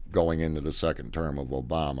going into the second term of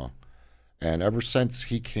Obama. And ever since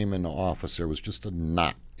he came into office, there was just a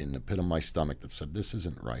knot in the pit of my stomach that said, this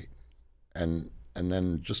isn't right. And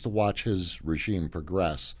then just to watch his regime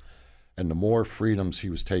progress, and the more freedoms he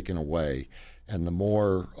was taking away, and the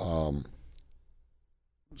more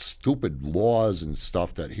stupid laws and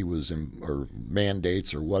stuff that he was or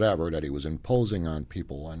mandates or whatever that he was imposing on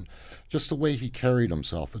people, and just the way he carried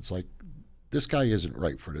himself, it's like, this guy isn't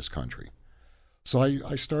right for this country. So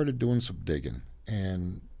I started doing some digging,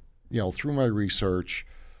 and through my research,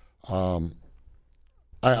 I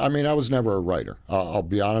was never a writer. I'll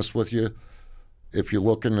be honest with you. If you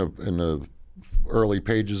look in the early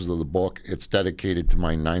pages of the book, it's dedicated to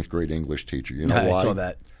my 9th grade English teacher. You know why? I saw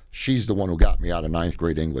that. She's the one who got me out of 9th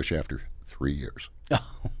grade English after 3 years.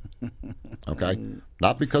 Okay?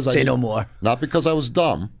 Not because Say no more. Not because I was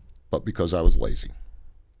dumb, but because I was lazy.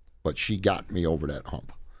 But she got me over that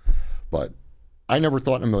hump. But I never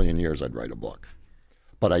thought in a million years I'd write a book.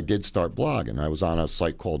 But I did start blogging. I was on a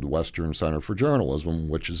site called the Western Center for Journalism,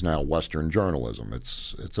 which is now Western Journalism.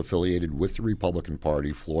 It's affiliated with the Republican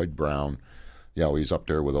Party. Floyd Brown, he's up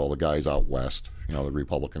there with all the guys out west, the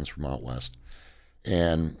Republicans from out west.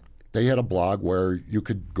 And they had a blog where you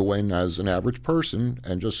could go in as an average person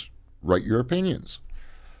and just write your opinions.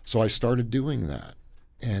 So I started doing that.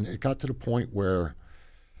 And it got to the point where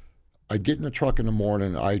I'd get in the truck in the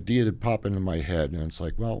morning, an idea would pop into my head, and it's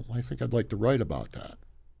like, well, I think I'd like to write about that.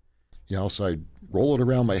 So I'd roll it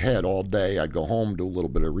around my head all day. I'd go home, do a little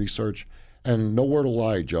bit of research, and no word of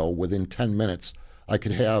lie, Joe, within 10 minutes, I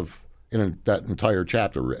could have that entire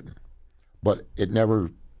chapter written. But it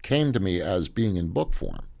never came to me as being in book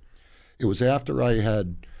form. It was after I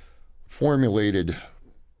had formulated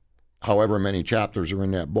however many chapters are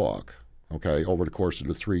in that book, okay, over the course of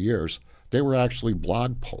the 3 years, they were actually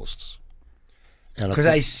blog posts. Because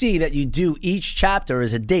I see that you do each chapter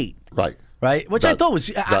as a date. Right. Which I thought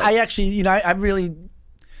was, I actually, I really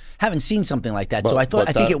haven't seen something like that. So I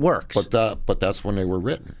think it works. But that's when they were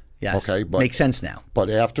written. Yes. Okay. Makes sense now. But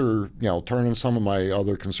after, turning some of my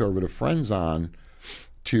other conservative friends on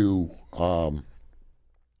to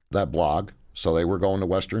that blog, so they were going to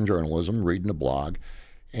Western Journalism, reading the blog,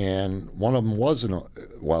 and one of them is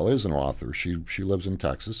an author. She lives in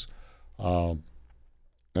Texas.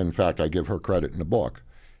 In fact, I give her credit in the book.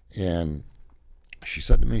 And she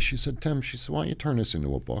said to me, Tim, why don't you turn this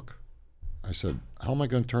into a book? I said, how am I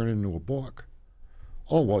going to turn it into a book?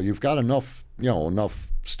 Oh, well, you've got enough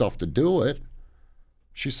stuff to do it.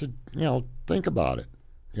 She said, think about it.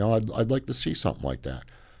 I'd like to see something like that.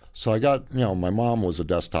 So I got, my mom was a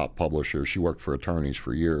desktop publisher. She worked for attorneys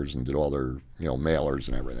for years and did all their, mailers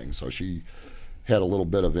and everything. So she had a little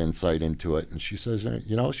bit of insight into it. And she says,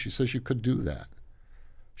 you could do that.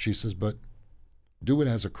 She says, but do it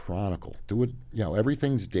as a chronicle. Do it,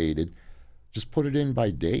 everything's dated. Just put it in by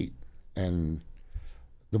date. And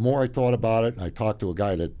the more I thought about it, and I talked to a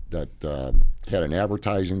guy that had an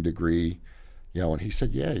advertising degree, and he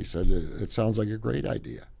said, it sounds like a great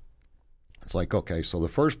idea. It's like, okay, so the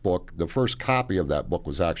first copy of that book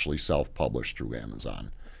was actually self-published through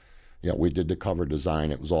Amazon. We did the cover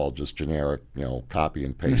design. It was all just generic, copy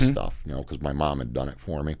and paste stuff, because my mom had done it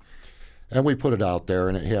for me. And we put it out there,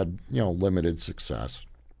 and it had, limited success.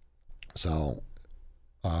 So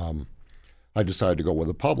I decided to go with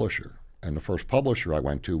a publisher. And the first publisher I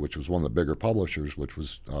went to, which was one of the bigger publishers, which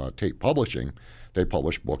was Tape Publishing, they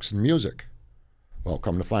published books and music. Well,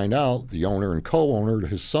 come to find out, the owner and co-owner,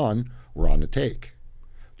 his son, were on the take.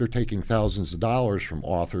 They're taking thousands of dollars from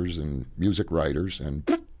authors and music writers and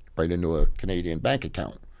right into a Canadian bank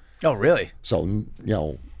account. Oh, really? So,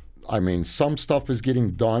 some stuff is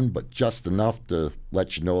getting done, but just enough to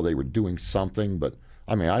let you know they were doing something. But,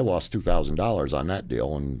 I lost $2,000 on that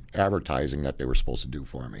deal in advertising that they were supposed to do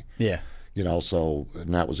for me. Yeah. So,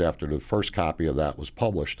 and that was after the first copy of that was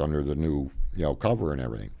published under the new, cover and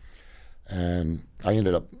everything. And I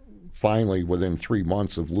ended up finally, within 3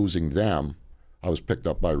 months of losing them, I was picked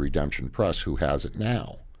up by Redemption Press, who has it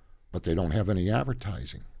now, but they don't have any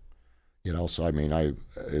advertising. So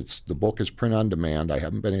the book is print on demand. I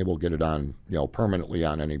haven't been able to get it on, permanently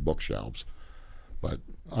on any bookshelves. But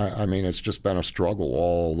it's just been a struggle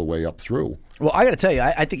all the way up through. Well, I got to tell you,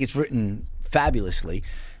 I think it's written fabulously.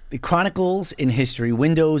 The Chronicles in History,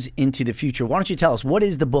 Windows into the Future. Why don't you tell us, what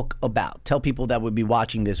is the book about? Tell people that would be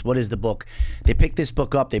watching this, what is the book? They pick this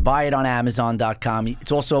book up, they buy it on Amazon.com.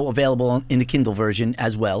 It's also available in the Kindle version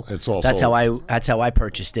as well. It's also, that's how I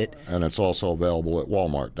purchased it. And it's also available at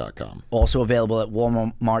Walmart.com. Also available at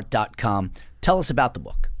Walmart.com. Tell us about the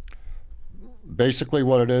book. Basically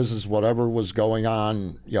what it is whatever was going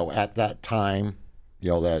on, at that time,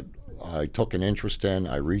 that I took an interest in,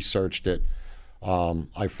 I researched it.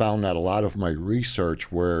 I found that a lot of my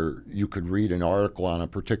research where you could read an article on a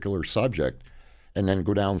particular subject and then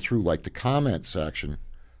go down through like the comment section,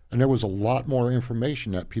 and there was a lot more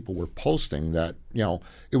information that people were posting that,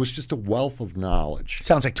 it was just a wealth of knowledge.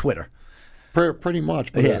 Sounds like Twitter. Pretty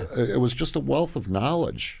much, but Yeah. it was just a wealth of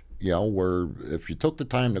knowledge, where if you took the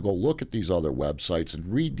time to go look at these other websites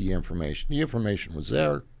and read the information was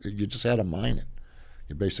there. You just had to mine it.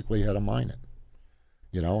 You basically had to mine it,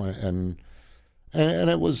 and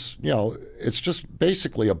it was, it's just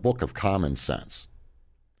basically a book of common sense.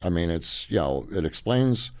 It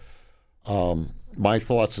explains my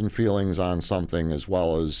thoughts and feelings on something as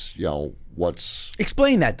well as, what's...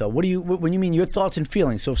 Explain that, though. What do you, when you mean your thoughts and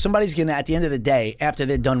feelings? So if somebody's going to, at the end of the day, after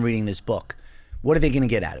they're done reading this book, what are they going to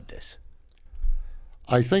get out of this?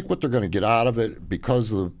 I think what they're going to get out of it,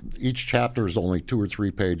 because each chapter is only 2 or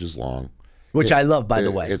 3 pages long. Which I love, by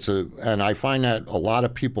the way. And I find that a lot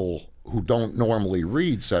of people who don't normally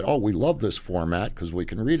read said, oh, we love this format because we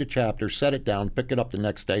can read a chapter, set it down, pick it up the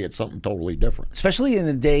next day. It's something totally different. Especially in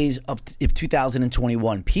the days of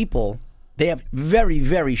 2021, people, they have very,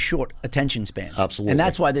 very short attention spans. Absolutely. And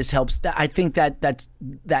that's why this helps. I think that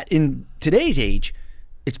in today's age,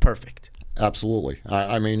 it's perfect. Absolutely.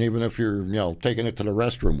 I mean, even if you're, taking it to the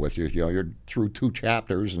restroom with you, you're through 2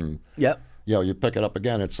 chapters and, you pick it up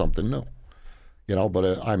again, it's something new.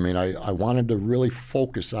 But I mean, I wanted to really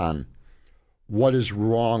focus on what is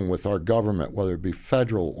wrong with our government, whether it be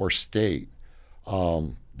federal or state,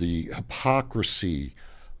 the hypocrisy,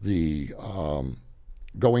 the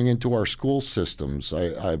going into our school systems.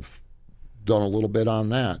 I've done a little bit on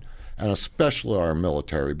that, and especially our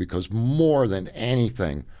military, because more than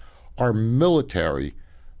anything, our military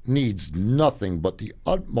needs nothing but the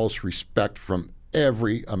utmost respect from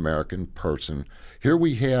every American person. Here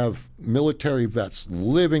we have military vets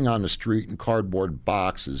living on the street in cardboard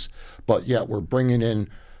boxes, but yet we're bringing in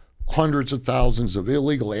hundreds of thousands of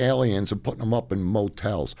illegal aliens and putting them up in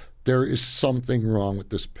motels. There is something wrong with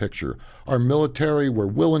this picture. Our military, we're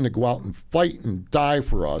willing to go out and fight and die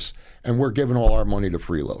for us, and we're giving all our money to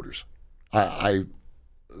freeloaders.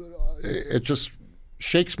 It just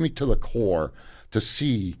shakes me to the core to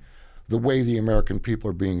see the way the American people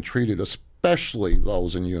are being treated, especially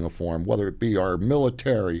those in uniform, whether it be our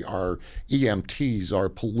military, our EMTs, our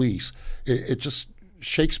police. It just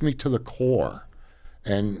shakes me to the core.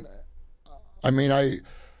 And I mean, I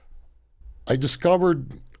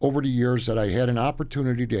discovered over the years that I had an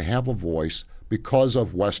opportunity to have a voice because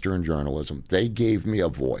of Western journalism. They gave me a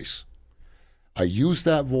voice. I used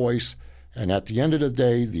that voice, and at the end of the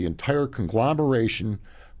day, the entire conglomeration,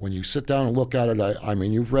 when you sit down and look at it, I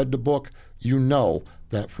mean, you've read the book, you know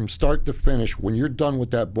that from start to finish, when you're done with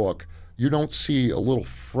that book, you don't see a little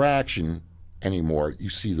fraction anymore. You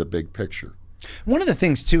see the big picture. One of the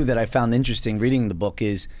things, too, that I found interesting reading the book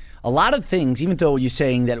is a lot of things, even though you're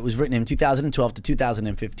saying that it was written in 2012 to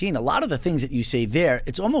 2015, a lot of the things that you say there,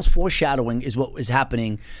 it's almost foreshadowing is what was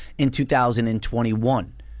happening in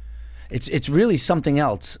 2021. It's really something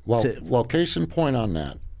else. Well, case in point on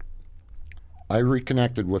that, I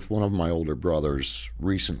reconnected with one of my older brothers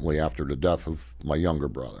recently after the death of my younger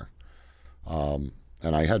brother. And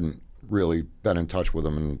I hadn't really been in touch with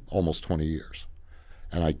him in almost 20 years.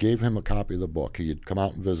 And I gave him a copy of the book. He had come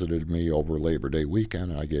out and visited me over Labor Day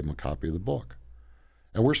weekend, and I gave him a copy of the book.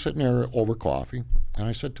 And we're sitting there over coffee, and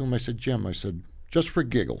I said to him, I said, Jim, I said, just for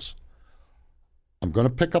giggles, I'm going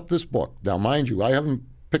to pick up this book. Now, mind you, I haven't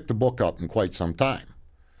picked the book up in quite some time.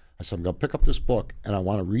 I said, I'm going to pick up this book, and I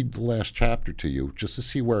want to read the last chapter to you just to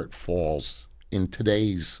see where it falls in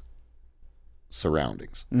today's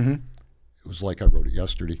surroundings. Mm-hmm. It was like I wrote it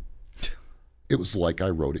yesterday. It was like I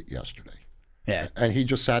wrote it yesterday. Yeah. And he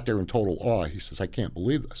just sat there in total awe. He says, I can't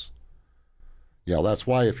believe this. That's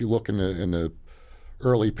why if you look in the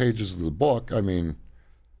early pages of the book, I mean,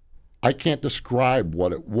 I can't describe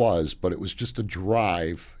what it was, but it was just a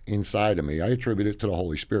drive inside of me. I attribute it to the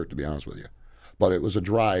Holy Spirit, to be honest with you. But it was a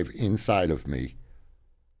drive inside of me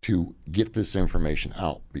to get this information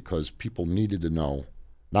out because people needed to know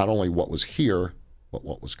not only what was here, but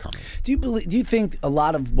what was coming. Do you think a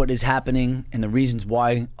lot of what is happening and the reasons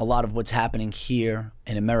why a lot of what's happening here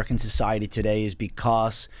in American society today is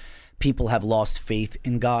because people have lost faith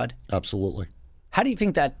in God? Absolutely. How do you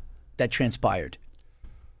think that transpired?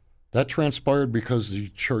 That transpired because the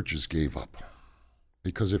churches gave up.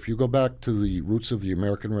 Because if you go back to the roots of the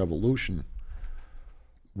American Revolution,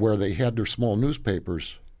 where they had their small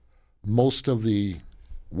newspapers, most of the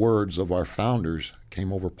words of our founders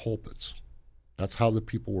came over pulpits. That's how the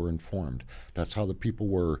people were informed. That's how the people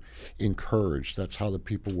were encouraged. That's how the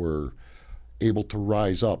people were able to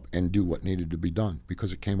rise up and do what needed to be done,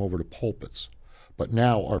 because it came over to pulpits. But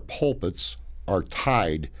now our pulpits are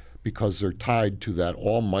tied, because they're tied to that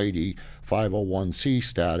almighty 501c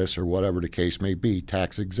status, or whatever the case may be,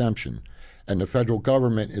 tax exemption. And the federal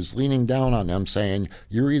government is leaning down on them saying,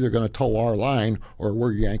 you're either going to toe our line or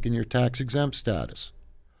we're yanking your tax exempt status.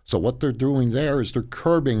 So what they're doing there is they're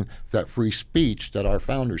curbing that free speech that our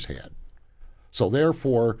founders had. So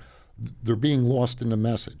therefore, they're being lost in the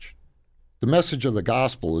message. The message of the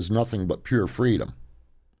gospel is nothing but pure freedom.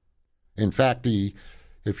 In fact,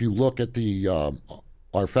 if you look at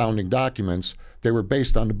our founding documents, they were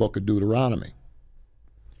based on the book of Deuteronomy.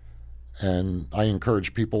 And I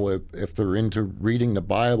encourage people, if they're into reading the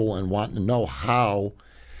Bible and wanting to know how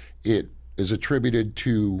it is attributed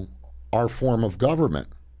to our form of government,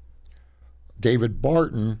 David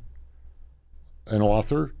Barton, an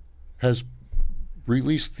author, has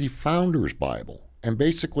released the Founder's Bible. And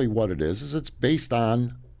basically what it is it's based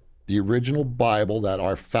on the original Bible that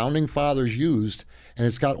our founding fathers used, and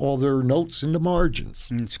it's got all their notes in the margins.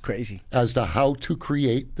 It's crazy. As to how to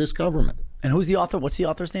create this government. And who's the author? What's the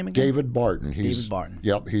author's name again? David Barton. David Barton.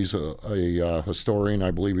 Yep, he's a historian.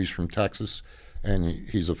 I believe he's from Texas, and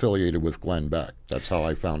he's affiliated with Glenn Beck. That's how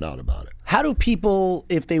I found out about it. How do people,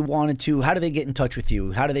 if they wanted to, how do they get in touch with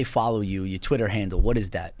you? How do they follow you? Your Twitter handle, what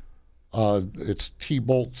is that? It's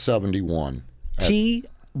tbolt71.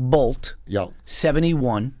 T-Bolt Yep.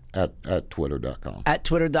 71. At twitter.com. At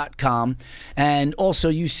twitter.com. And also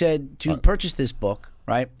you said to purchase this book,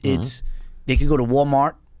 right? It's they could go to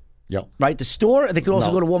Walmart. Yep. Right? The store? Or they could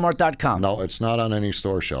also go to walmart.com. No, it's not on any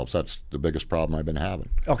store shelves. That's the biggest problem I've been having.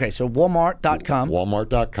 Okay, so walmart.com.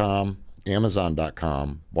 Walmart.com,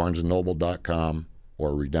 Amazon.com, BarnesandNoble.com, or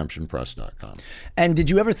RedemptionPress.com. And did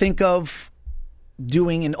you ever think of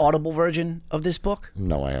doing an Audible version of this book?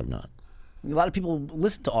 No, I have not. A lot of people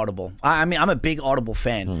listen to Audible. I mean, I'm a big Audible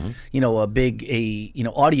fan. You know, a big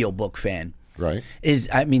audio book fan. Right.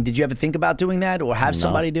 Did you ever think about doing that or have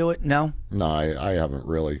somebody do it? No? No, I haven't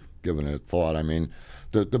really given it a thought. I mean,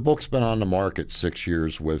 the book's been on the market 6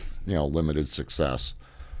 years with, limited success.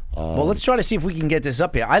 Well, let's try to see if we can get this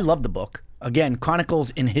up here. I love the book. Again, Chronicles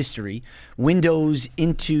in History, Windows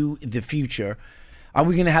into the Future. Are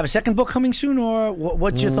we going to have a second book coming soon, or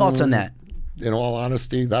what's your thoughts on that? In all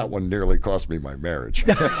honesty, that one nearly cost me my marriage.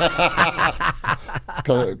 Because,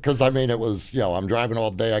 it was, I'm driving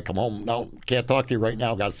all day. I come home. No, can't talk to you right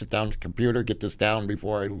now. Got to sit down at the computer, get this down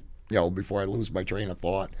before I lose my train of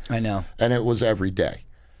thought. I know. And it was every day.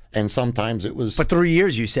 And sometimes it was... For 3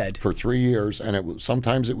 years, you said. For 3 years. And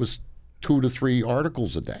sometimes it was 2 to 3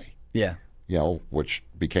 articles a day. Yeah. Which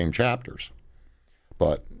became chapters.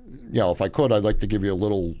 But, if I could, I'd like to give you a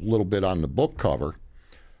little bit on the book cover.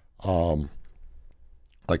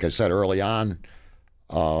 Like I said early on,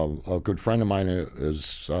 a good friend of mine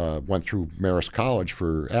went through Marist College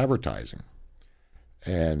for advertising.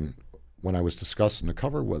 And when I was discussing the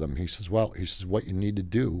cover with him, he says, what you need to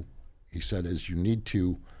do, he said, is you need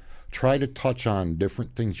to try to touch on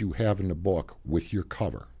different things you have in the book with your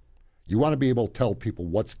cover. You want to be able to tell people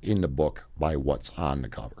what's in the book by what's on the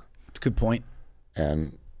cover. That's a good point.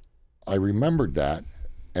 And I remembered that.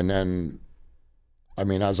 And then,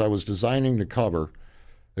 as I was designing the cover,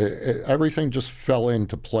 everything just fell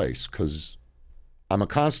into place because I'm a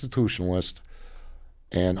constitutionalist,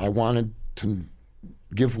 and I wanted to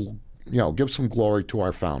give some glory to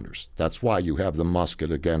our founders. That's why you have the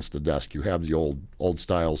musket against the desk. You have the old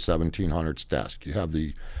style 1700s desk. You have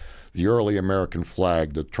the early American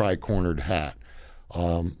flag, the tri-cornered hat,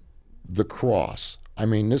 the cross.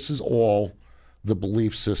 This is all the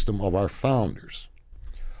belief system of our founders.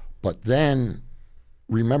 But then,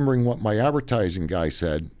 remembering what my advertising guy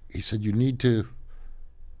said, he said, you need to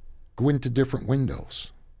go into different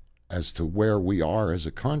windows as to where we are as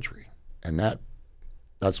a country. And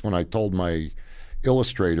that's when I told my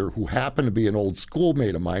illustrator, who happened to be an old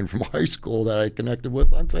schoolmate of mine from high school that I connected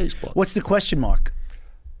with on Facebook. What's the question mark?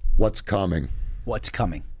 What's coming? What's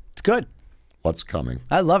coming? It's good. What's coming?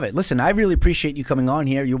 I love it. Listen, I really appreciate you coming on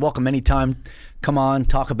here. You're welcome anytime. Come on,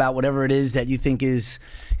 talk about whatever it is that you think is,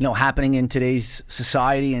 happening in today's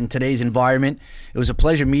society and today's environment. It was a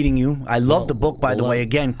pleasure meeting you. I love the book, by the way.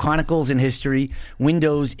 Again, Chronicles in History,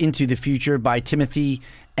 Windows into the Future by Timothy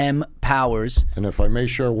M. Powers. And if I may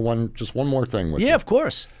share just one more thing with you. Yeah, of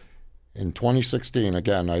course. In 2016,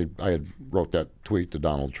 again, I had wrote that tweet to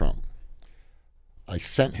Donald Trump. I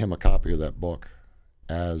sent him a copy of that book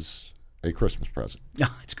as a Christmas present.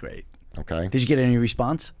 Oh, it's great. Okay. Did you get any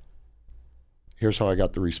response? Here's how I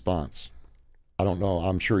got the response. I don't know.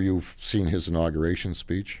 I'm sure you've seen his inauguration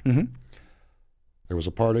speech. Mm-hmm. There was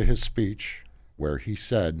a part of his speech where he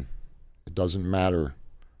said, it doesn't matter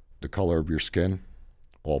the color of your skin.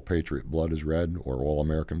 All patriot blood is red, or all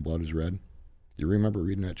American blood is red. You remember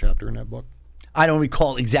reading that chapter in that book? I don't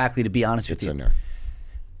recall exactly, to be honest with you. It's in there.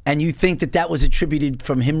 And you think that was attributed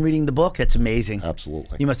from him reading the book? That's amazing.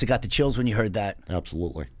 Absolutely. You must have got the chills when you heard that.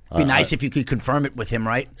 Absolutely. It'd be nice if you could confirm it with him,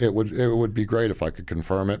 right? It would be great if I could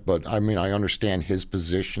confirm it, but I understand his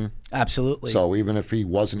position. Absolutely. So even if he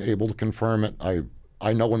wasn't able to confirm it,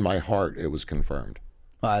 I know in my heart it was confirmed.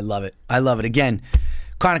 I love it. I love it. Again,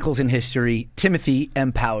 Chronicles in History, Timothy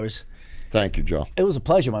M. Powers. Thank you, Joe. It was a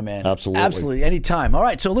pleasure, my man. Absolutely. Absolutely. Anytime. All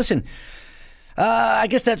right. So listen, I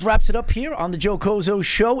guess that wraps it up here on the Joe Kozo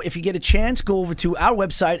Show. If you get a chance, go over to our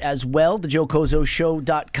website as well,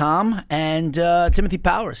 thejoekozoshow.com. And Timothy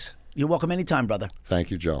Powers, you're welcome anytime, brother. Thank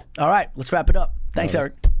you, Joe. All right, let's wrap it up. Thanks,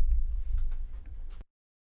 Eric.